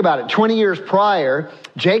 well, think about it. 20 years prior,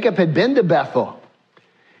 Jacob had been to Bethel.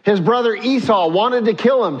 His brother Esau wanted to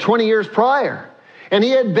kill him 20 years prior. And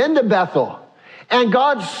he had been to Bethel. And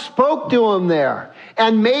God spoke to him there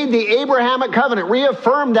and made the Abrahamic covenant,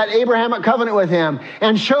 reaffirmed that Abrahamic covenant with him,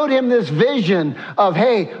 and showed him this vision of,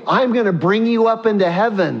 hey, I'm going to bring you up into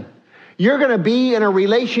heaven. You're going to be in a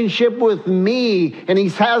relationship with me. And he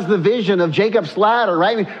has the vision of Jacob's ladder,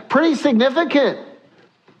 right? I mean, pretty significant.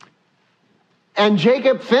 And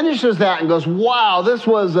Jacob finishes that and goes, wow, this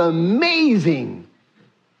was amazing.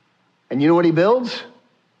 And you know what he builds?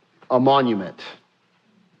 A monument,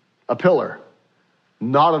 a pillar,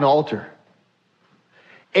 not an altar.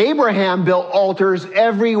 Abraham built altars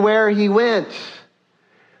everywhere he went.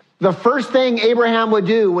 The first thing Abraham would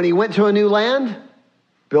do when he went to a new land,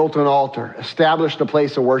 built an altar, established a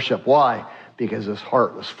place of worship. Why? Because his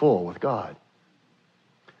heart was full with God.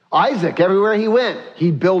 Isaac, everywhere he went,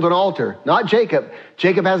 he'd build an altar. Not Jacob.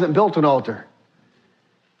 Jacob hasn't built an altar.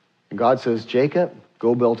 And God says, Jacob,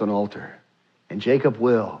 go build an altar. And Jacob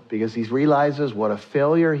will, because he realizes what a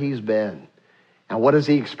failure he's been. And what does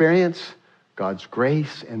he experience? God's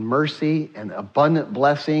grace and mercy and abundant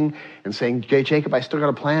blessing, and saying, Jacob, I still got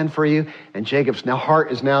a plan for you. And Jacob's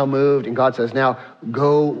heart is now moved, and God says, now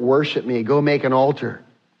go worship me, go make an altar.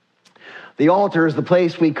 The altar is the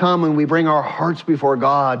place we come and we bring our hearts before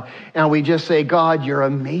God, and we just say, God, you're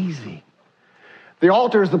amazing. The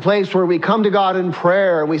altar is the place where we come to God in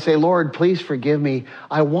prayer and we say, Lord, please forgive me.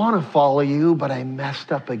 I want to follow you, but I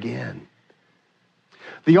messed up again.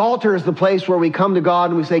 The altar is the place where we come to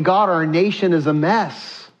God and we say, God, our nation is a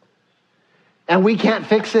mess and we can't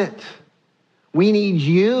fix it. We need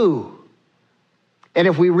you. And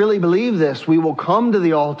if we really believe this, we will come to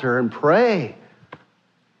the altar and pray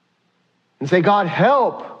and say, God,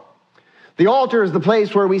 help. The altar is the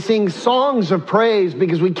place where we sing songs of praise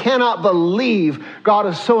because we cannot believe God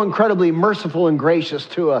is so incredibly merciful and gracious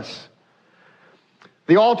to us.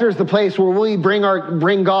 The altar is the place where we bring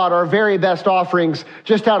God our very best offerings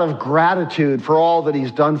just out of gratitude for all that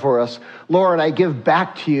he's done for us. Lord, I give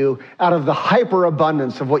back to you out of the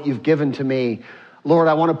hyperabundance of what you've given to me. Lord,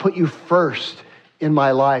 I want to put you first in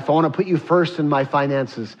my life. I want to put you first in my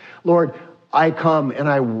finances. Lord, I come and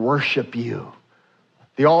I worship you.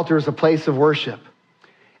 The altar is a place of worship.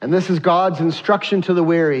 And this is God's instruction to the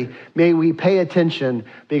weary. May we pay attention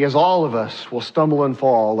because all of us will stumble and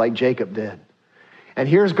fall like Jacob did. And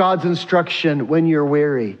here's God's instruction when you're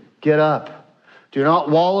weary. Get up. Do not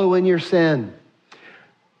wallow in your sin.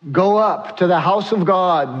 Go up to the house of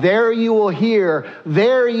God. There you will hear.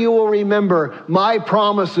 There you will remember my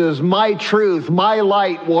promises, my truth, my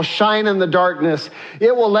light will shine in the darkness.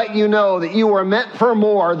 It will let you know that you are meant for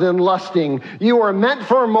more than lusting. You are meant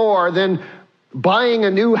for more than buying a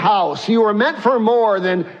new house. You are meant for more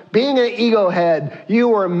than being an ego head.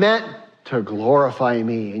 You are meant to glorify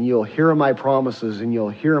me, and you'll hear my promises, and you'll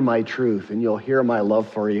hear my truth, and you'll hear my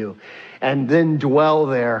love for you. And then dwell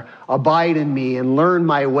there, abide in me, and learn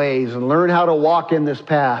my ways, and learn how to walk in this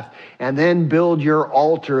path. And then build your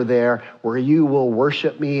altar there where you will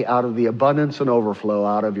worship me out of the abundance and overflow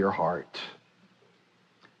out of your heart.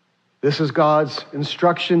 This is God's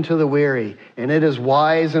instruction to the weary, and it is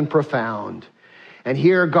wise and profound. And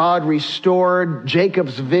here God restored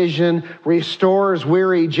Jacob's vision, restores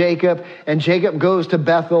weary Jacob, and Jacob goes to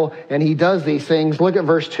Bethel, and he does these things. Look at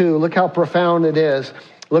verse 2. Look how profound it is.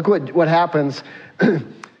 Look what happens.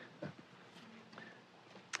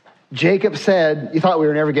 Jacob said, you thought we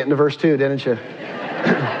were never getting to verse 2, didn't you?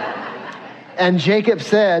 And Jacob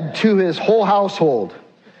said to his whole household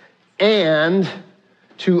and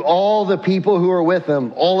to all the people who are with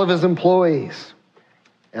him, all of his employees.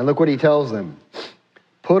 And look what he tells them.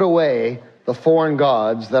 Put away the foreign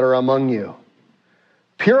gods that are among you.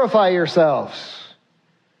 Purify yourselves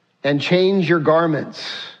and change your garments.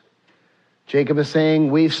 Jacob is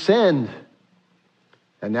saying, we've sinned,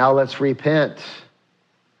 and now let's repent.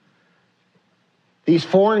 These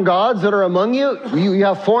foreign gods that are among you, you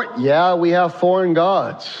have foreign? Yeah, we have foreign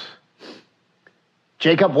gods.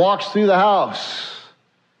 Jacob walks through the house.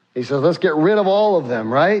 He says, let's get rid of all of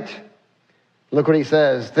them, right? Look what he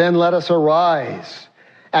says. Then let us arise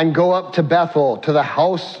and go up to Bethel, to the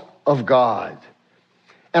house of God.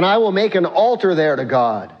 And I will make an altar there to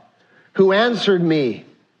God, who answered me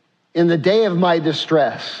in the day of my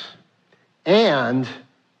distress, and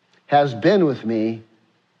has been with me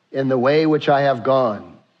in the way which I have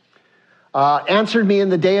gone. Answered me in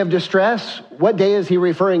the day of distress. What day is he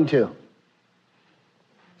referring to?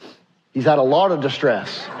 He's had a lot of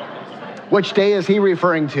distress. Which day is he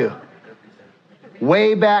referring to?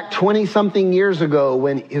 Way back 20-something years ago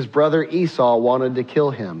when his brother Esau wanted to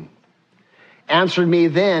kill him. Answered me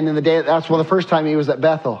then in the day, that's the first time he was at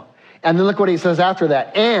Bethel. And then look what he says after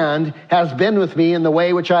that. And has been with me in the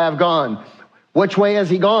way which I have gone. Which way has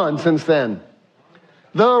he gone since then?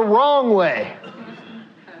 The wrong way.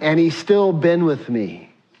 And he's still been with me.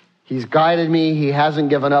 He's guided me. He hasn't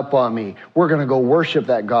given up on me. We're going to go worship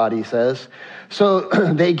that God, he says. So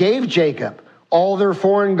they gave Jacob all their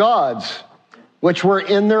foreign gods, which were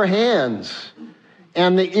in their hands,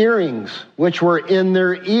 and the earrings, which were in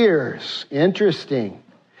their ears. Interesting.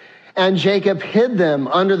 And Jacob hid them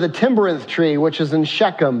under the terebinth tree, which is in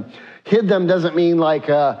Shechem. Hid them doesn't mean like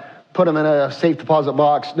put them in a safe deposit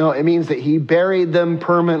box. No, it means that he buried them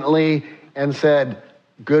permanently and said,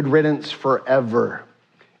 good riddance forever.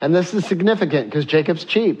 And this is significant because Jacob's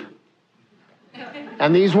cheap.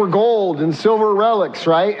 And these were gold and silver relics,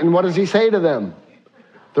 right? And what does he say to them?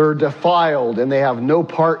 They're defiled and they have no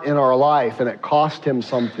part in our life, and it cost him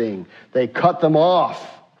something. They cut them off.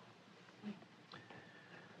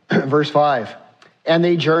 Verse 5, and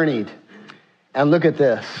they journeyed. And look at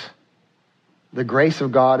this. The grace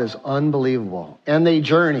of God is unbelievable. And they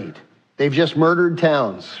journeyed. They've just murdered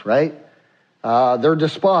towns, right? They're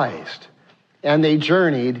despised. And they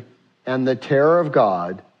journeyed, and the terror of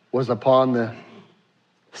God was upon the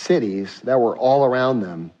cities that were all around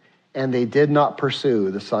them. And they did not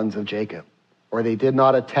pursue the sons of Jacob, or they did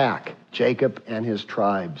not attack Jacob and his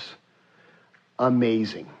tribes.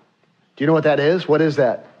 Amazing. Do you know what that is? What is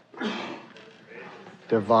that?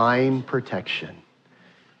 Divine protection.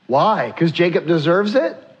 Why? Because Jacob deserves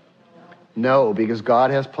it? No, because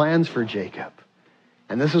God has plans for Jacob.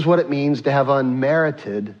 And this is what it means to have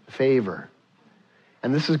unmerited favor.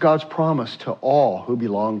 And this is God's promise to all who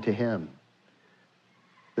belong to him.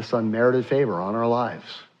 This unmerited favor on our lives.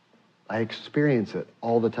 I experience it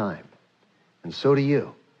all the time. And so do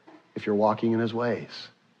you, if you're walking in his ways.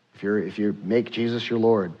 If you make Jesus your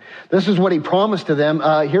Lord. This is what he promised to them.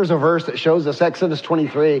 Here's a verse that shows us. Exodus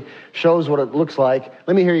 23 shows what it looks like.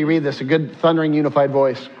 Let me hear you read this, a good thundering unified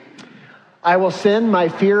voice. I will send my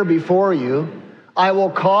fear before you. I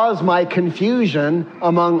will cause my confusion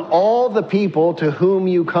among all the people to whom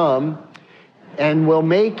you come, and will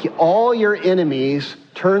make all your enemies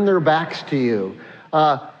turn their backs to you.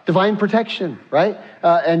 Divine protection, right?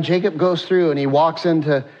 And Jacob goes through and he walks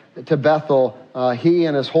into Bethel, he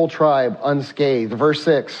and his whole tribe unscathed. Verse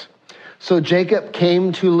 6. So Jacob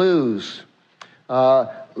came to Luz.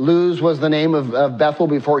 Luz was the name of Bethel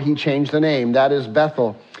before he changed the name. That is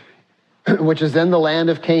Bethel, which is in the land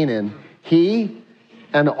of Canaan. He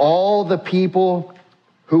and all the people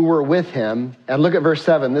who were with him. And look at verse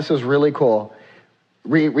 7. This is really cool.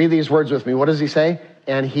 Read these words with me. What does he say?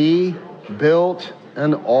 And he built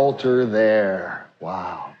an altar there.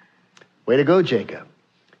 Wow. Way to go, Jacob.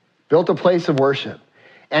 Built a place of worship.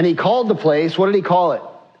 And he called the place, what did he call it?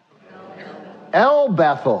 El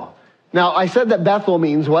Bethel. Now, I said that Bethel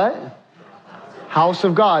means what? House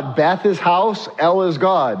of God. Beth is house, El is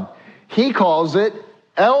God. He calls it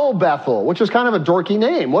El Bethel, which is kind of a dorky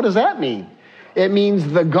name. What does that mean? It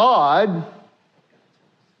means the God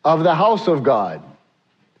of the house of God.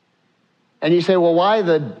 And you say, well,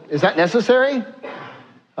 is that necessary?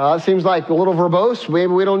 It seems like a little verbose.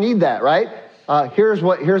 Maybe we don't need that, right? Here's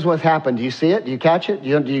what's happened. Do you see it? Do you catch it?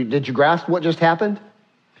 Did you grasp what just happened?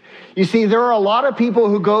 You see, there are a lot of people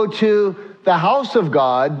who go to the house of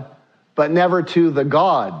God, but never to the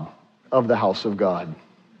God of the house of God.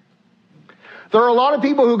 There are a lot of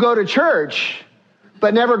people who go to church,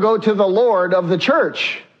 but never go to the Lord of the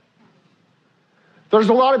church. There's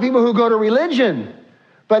a lot of people who go to religion,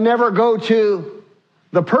 but never go to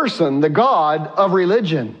the person, the God of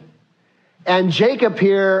religion. And Jacob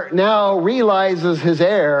here now realizes his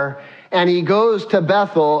error, and he goes to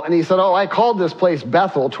Bethel, and he said, I called this place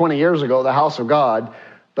Bethel 20 years ago, the house of God,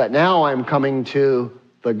 but now I'm coming to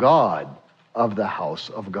the God of the house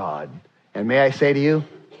of God. And may I say to you,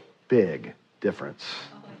 big difference.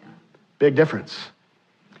 Big difference.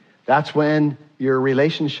 That's when your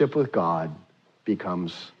relationship with God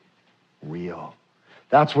becomes real.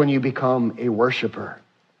 That's when you become a worshiper.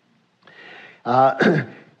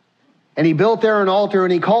 And he built there an altar,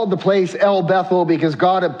 and he called the place El Bethel because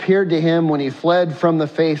God appeared to him when he fled from the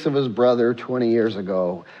face of his brother 20 years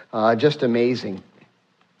ago. Just amazing.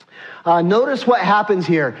 Notice what happens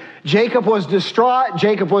here. Jacob was distraught.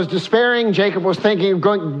 Jacob was despairing. Jacob was thinking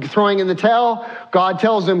of throwing in the towel. God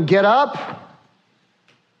tells him, get up.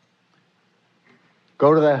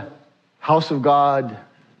 Go to the house of God.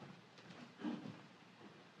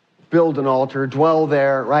 Build an altar. Dwell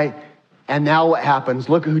there, right? And now what happens?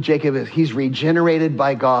 Look at who Jacob is. He's regenerated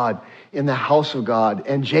by God in the house of God.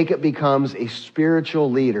 And Jacob becomes a spiritual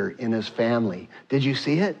leader in his family. Did you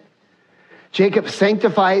see it? Jacob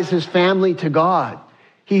sanctifies his family to God.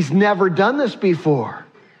 He's never done this before.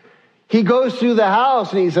 He goes through the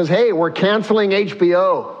house and he says, hey, we're canceling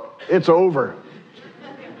HBO. It's over.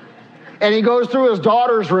 And he goes through his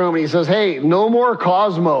daughter's room and he says, hey, no more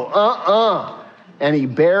Cosmo. And he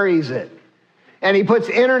buries it. And he puts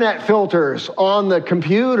internet filters on the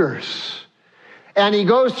computers. And he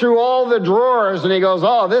goes through all the drawers and he goes,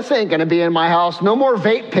 this ain't going to be in my house. No more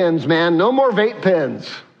vape pens, man. No more vape pens.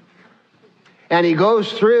 And he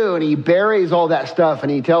goes through and he buries all that stuff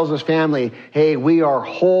and he tells his family, hey, we are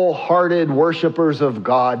wholehearted worshipers of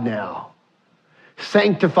God now.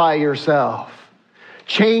 Sanctify yourself.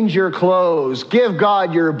 Change your clothes. Give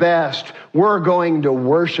God your best. We're going to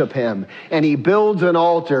worship him. And he builds an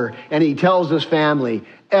altar and he tells his family,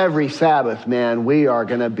 every Sabbath, man, we are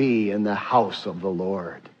going to be in the house of the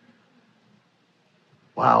Lord.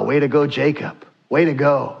 Wow, way to go, Jacob. Way to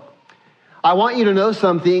go. I want you to know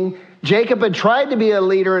something. Jacob had tried to be a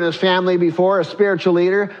leader in his family before, a spiritual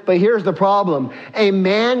leader, but here's the problem. A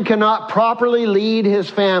man cannot properly lead his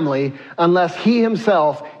family unless he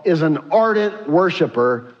himself is an ardent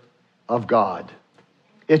worshiper of God.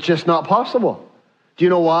 It's just not possible. Do you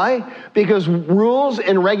know why? Because rules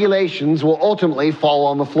and regulations will ultimately fall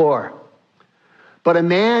on the floor. But a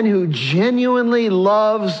man who genuinely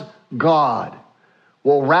loves God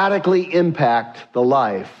will radically impact the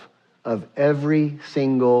life of every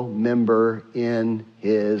single member in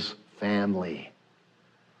his family.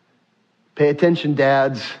 Pay attention,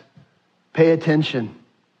 dads. Pay attention.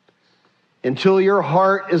 Until your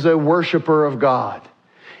heart is a worshiper of God,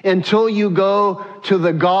 until you go to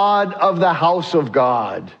the God of the house of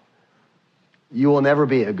God, you will never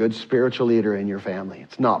be a good spiritual leader in your family.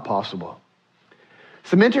 It's not possible.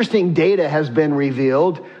 Some interesting data has been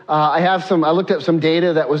revealed. I looked at some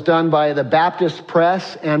data that was done by the Baptist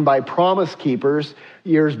Press and by Promise Keepers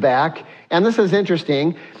years back. And this is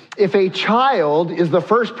interesting. If a child is the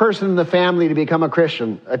first person in the family to become a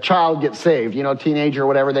Christian, a child gets saved, teenager or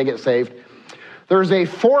whatever, they get saved. There's a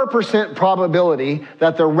 4% probability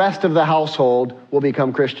that the rest of the household will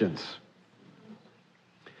become Christians.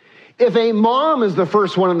 If a mom is the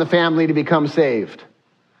first one in the family to become saved,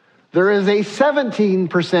 there is a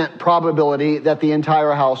 17% probability that the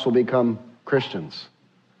entire house will become Christians.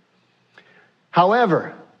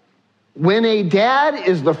 However, when a dad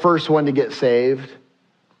is the first one to get saved,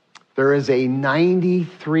 there is a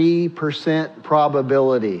 93%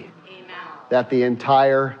 probability that the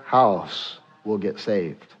entire house will get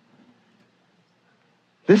saved.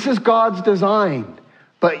 This is God's design,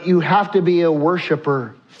 but you have to be a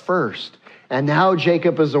worshiper first. And now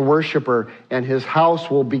Jacob is a worshiper, and his house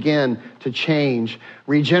will begin to change.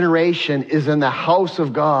 Regeneration is in the house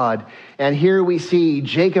of God. And here we see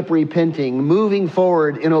Jacob repenting, moving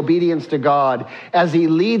forward in obedience to God. As he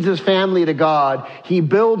leads his family to God, he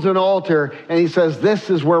builds an altar, and he says, this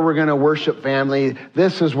is where we're going to worship, family.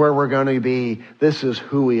 This is where we're going to be. This is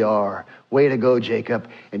who we are. Way to go, Jacob.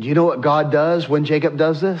 And do you know what God does when Jacob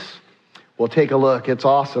does this? Well, take a look. It's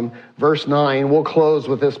awesome. Verse 9, we'll close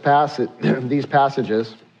with this passage, these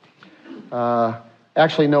passages.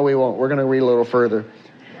 Actually, no, we won't. We're going to read a little further.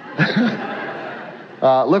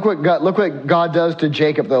 Look what God does to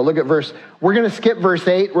Jacob, though. Look at we're going to skip verse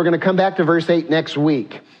 8. We're going to come back to verse 8 next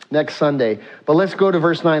week, next Sunday. But let's go to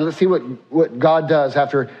verse 9. Let's see what God does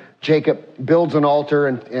after Jacob builds an altar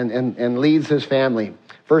and leads his family.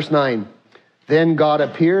 Verse 9, then God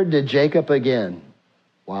appeared to Jacob again.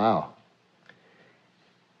 Wow.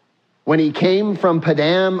 When he came from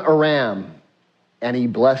Padam Aram, and he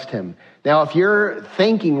blessed him. Now, if you're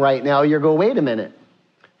thinking right now, you're going, wait a minute.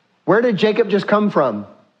 Where did Jacob just come from?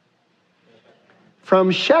 From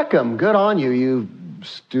Shechem. Good on you, you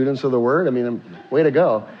students of the word. I mean, way to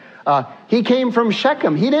go. He came from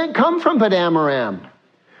Shechem. He didn't come from Padam Aram.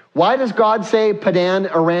 Why does God say Padam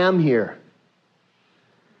Aram here?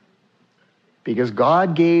 Because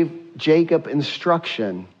God gave Jacob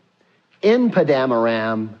instruction in Padam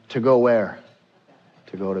Aram to go where?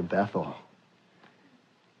 To go to Bethel.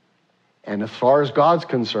 And as far as God's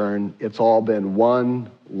concerned, it's all been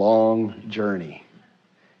one long journey.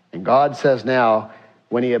 And God says now,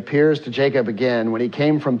 when he appears to Jacob again, when he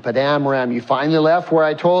came from Padam Aram, you finally left where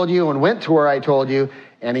I told you and went to where I told you,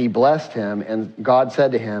 and he blessed him. And God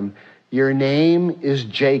said to him, your name is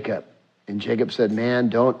Jacob. And Jacob said, man,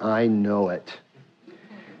 don't I know it.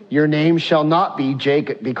 Your name shall not be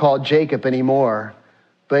called Jacob anymore,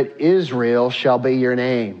 but Israel shall be your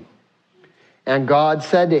name. And God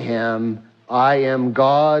said to him, I am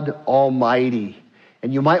God Almighty.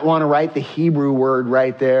 And you might want to write the Hebrew word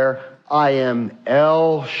right there. I am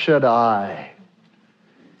El Shaddai.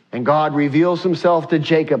 And God reveals himself to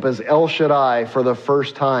Jacob as El Shaddai for the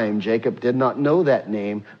first time. Jacob did not know that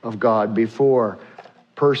name of God before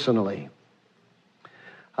personally.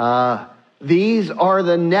 These are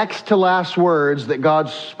the next to last words that God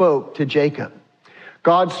spoke to Jacob.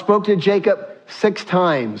 God spoke to Jacob 6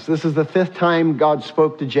 times. This is the 5th time God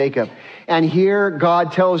spoke to Jacob. And here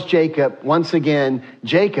God tells Jacob, once again,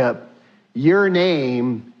 Jacob, your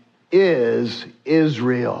name is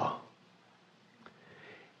Israel.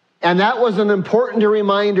 And that was an important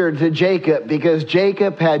reminder to Jacob because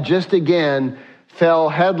Jacob had just again fell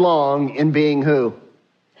headlong in being who?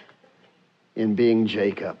 In being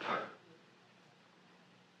Jacob.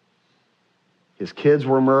 His kids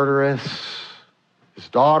were murderous, his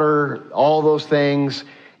daughter, all those things.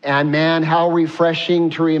 And man, how refreshing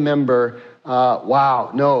to remember, wow,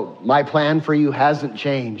 no, my plan for you hasn't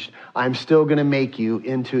changed. I'm still going to make you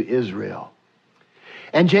into Israel.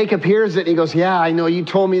 And Jacob hears it and he goes, yeah, I know you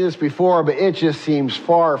told me this before, but it just seems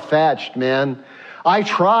far-fetched, man. I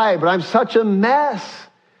try, but I'm such a mess.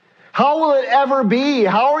 How will it ever be?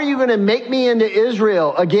 How are you going to make me into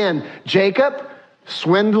Israel? Again, Jacob,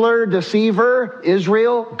 swindler, deceiver,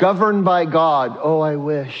 Israel, governed by God. Oh, I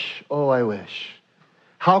wish. Oh, I wish.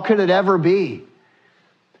 How could it ever be?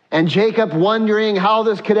 And Jacob, wondering how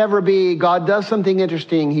this could ever be, God does something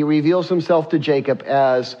interesting. He reveals himself to Jacob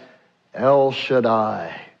as El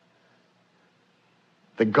Shaddai,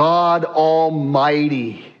 the God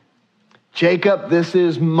Almighty. Jacob, this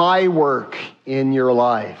is my work in your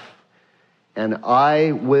life, and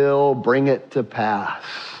I will bring it to pass.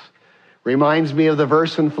 Reminds me of the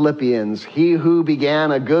verse in Philippians, he who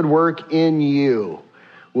began a good work in you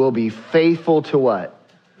will be faithful to what?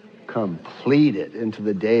 Complete it into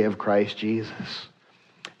the day of Christ Jesus.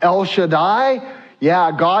 El Shaddai,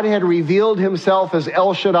 yeah, God had revealed himself as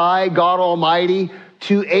El Shaddai, God Almighty,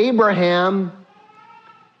 to Abraham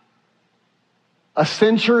a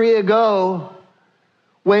century ago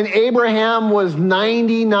when Abraham was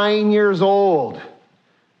 99 years old.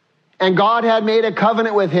 And God had made a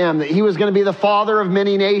covenant with him that he was going to be the father of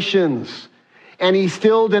many nations. And he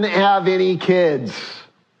still didn't have any kids.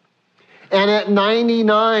 And at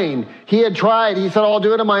 99, he had tried. He said, I'll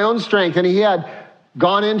do it in my own strength. And he had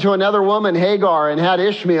gone into another woman, Hagar, and had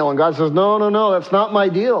Ishmael. And God says, no, that's not my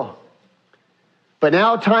deal. But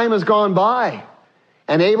now time has gone by.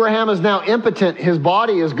 And Abraham is now impotent. His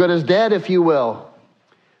body is good as dead, if you will.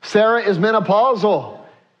 Sarah is menopausal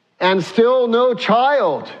and still no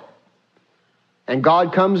child. And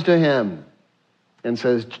God comes to him and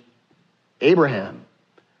says, Abraham,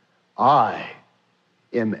 I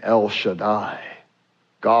am El Shaddai,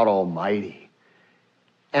 God Almighty.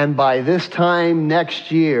 and by this time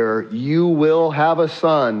next year, you will have a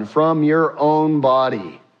son from your own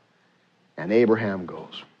body. And Abraham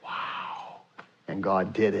goes, wow. And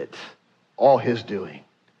God did it. All his doing.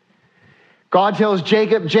 God tells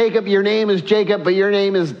Jacob, Jacob, your name is Jacob, but your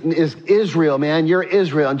name is Israel, man. You're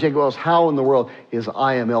Israel. And Jacob goes, how in the world? He says,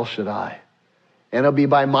 I am El Shaddai. And it'll be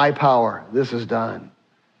by my power this is done.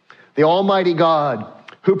 The Almighty God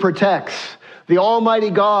who protects, the Almighty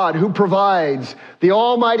God who provides, the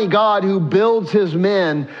Almighty God who builds his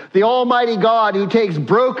men, the Almighty God who takes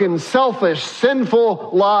broken, selfish,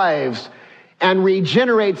 sinful lives and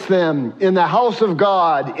regenerates them in the house of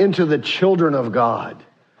God into the children of God.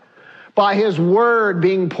 By his word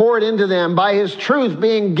being poured into them, by his truth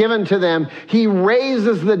being given to them, he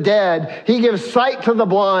raises the dead, he gives sight to the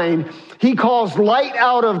blind, he calls light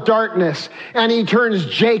out of darkness, and he turns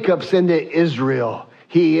Jacob's into Israel.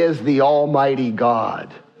 He is the Almighty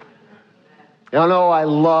God. I know I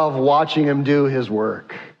love watching him do his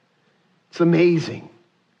work. It's amazing.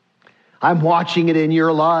 I'm watching it in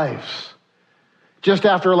your lives. Just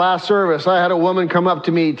after last service, I had a woman come up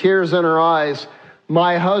to me, tears in her eyes.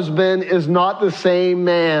 My husband is not the same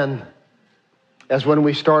man as when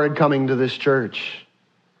we started coming to this church.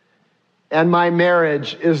 And my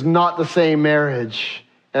marriage is not the same marriage.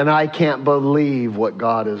 And I can't believe what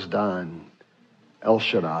God has done. El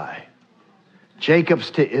Shaddai.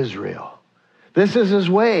 Jacob's to Israel. This is his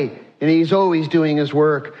way, and he's always doing his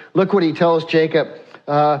work. Look what he tells Jacob,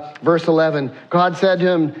 verse 11. God said to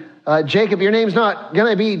him, Jacob, your name's not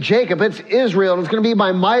going to be Jacob, it's Israel, and it's going to be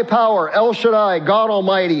by my power, El Shaddai, God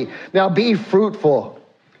Almighty. Now be fruitful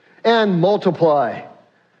and multiply.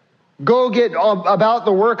 Go get about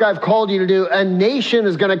the work I've called you to do. A nation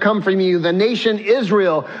is going to come from you, the nation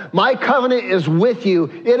Israel. My covenant is with you.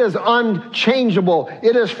 It is unchangeable.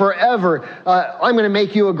 It is forever. I'm going to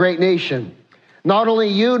make you a great nation. Not only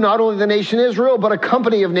you, not only the nation Israel, but a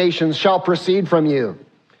company of nations shall proceed from you.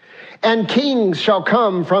 And kings shall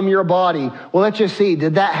come from your body. Well, let's just see.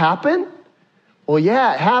 Did that happen? Well,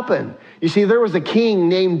 yeah, it happened. You see, there was a king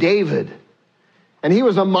named David, and he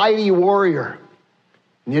was a mighty warrior.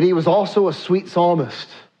 And yet he was also a sweet psalmist.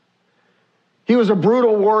 He was a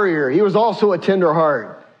brutal warrior. He was also a tender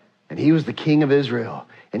heart. And he was the king of Israel.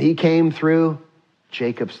 And he came through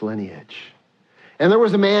Jacob's lineage. And there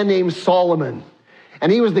was a man named Solomon.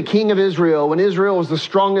 And he was the king of Israel when Israel was the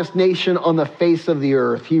strongest nation on the face of the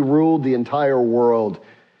earth. He ruled the entire world.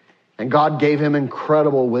 And God gave him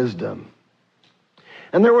incredible wisdom.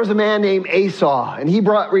 And there was a man named Asa, and he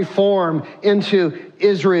brought reform into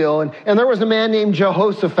Israel. And there was a man named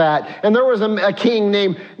Jehoshaphat, and there was a king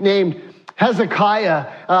named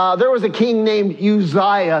Hezekiah. There was a king named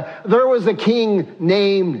Uzziah. There was a king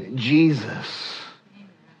named Jesus.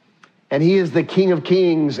 And he is the King of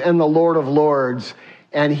Kings and the Lord of Lords.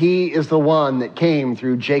 And he is the one that came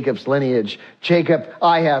through Jacob's lineage. Jacob,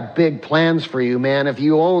 I have big plans for you, man. If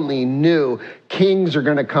you only knew, kings are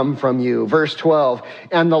going to come from you. Verse 12,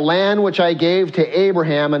 and the land which I gave to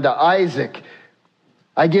Abraham and to Isaac,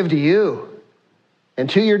 I give to you. And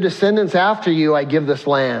to your descendants after you, I give this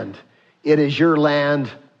land. It is your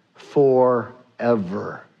land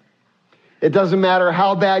forever. It doesn't matter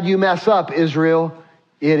how bad you mess up, Israel.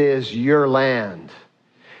 It is your land.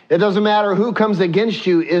 It doesn't matter who comes against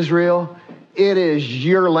you, Israel. It is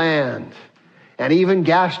your land. And even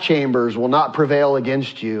gas chambers will not prevail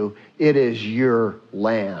against you. It is your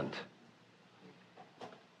land.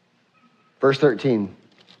 Verse 13.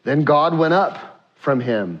 Then God went up from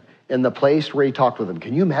him in the place where he talked with him.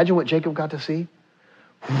 Can you imagine what Jacob got to see?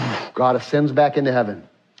 God ascends back into heaven.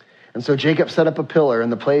 And so Jacob set up a pillar in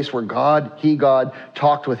the place where God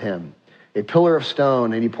talked with him. A pillar of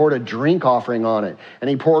stone, and he poured a drink offering on it, and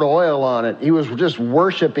he poured oil on it. He was just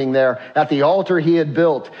worshiping there at the altar he had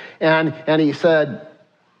built. And he said,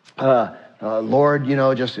 Lord,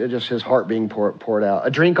 just his heart being poured out. A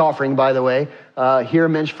drink offering, by the way,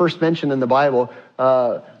 first mentioned in the Bible,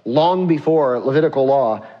 long before Levitical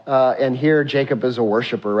law. And here Jacob is a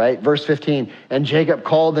worshiper, right? Verse 15, and Jacob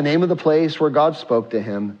called the name of the place where God spoke to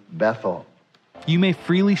him, Bethel. You may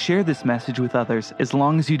freely share this message with others as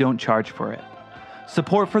long as you don't charge for it.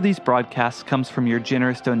 Support for these broadcasts comes from your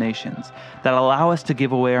generous donations that allow us to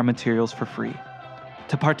give away our materials for free.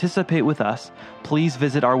 To participate with us, please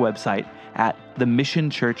visit our website at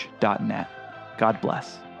themissionchurch.net. God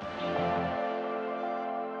bless.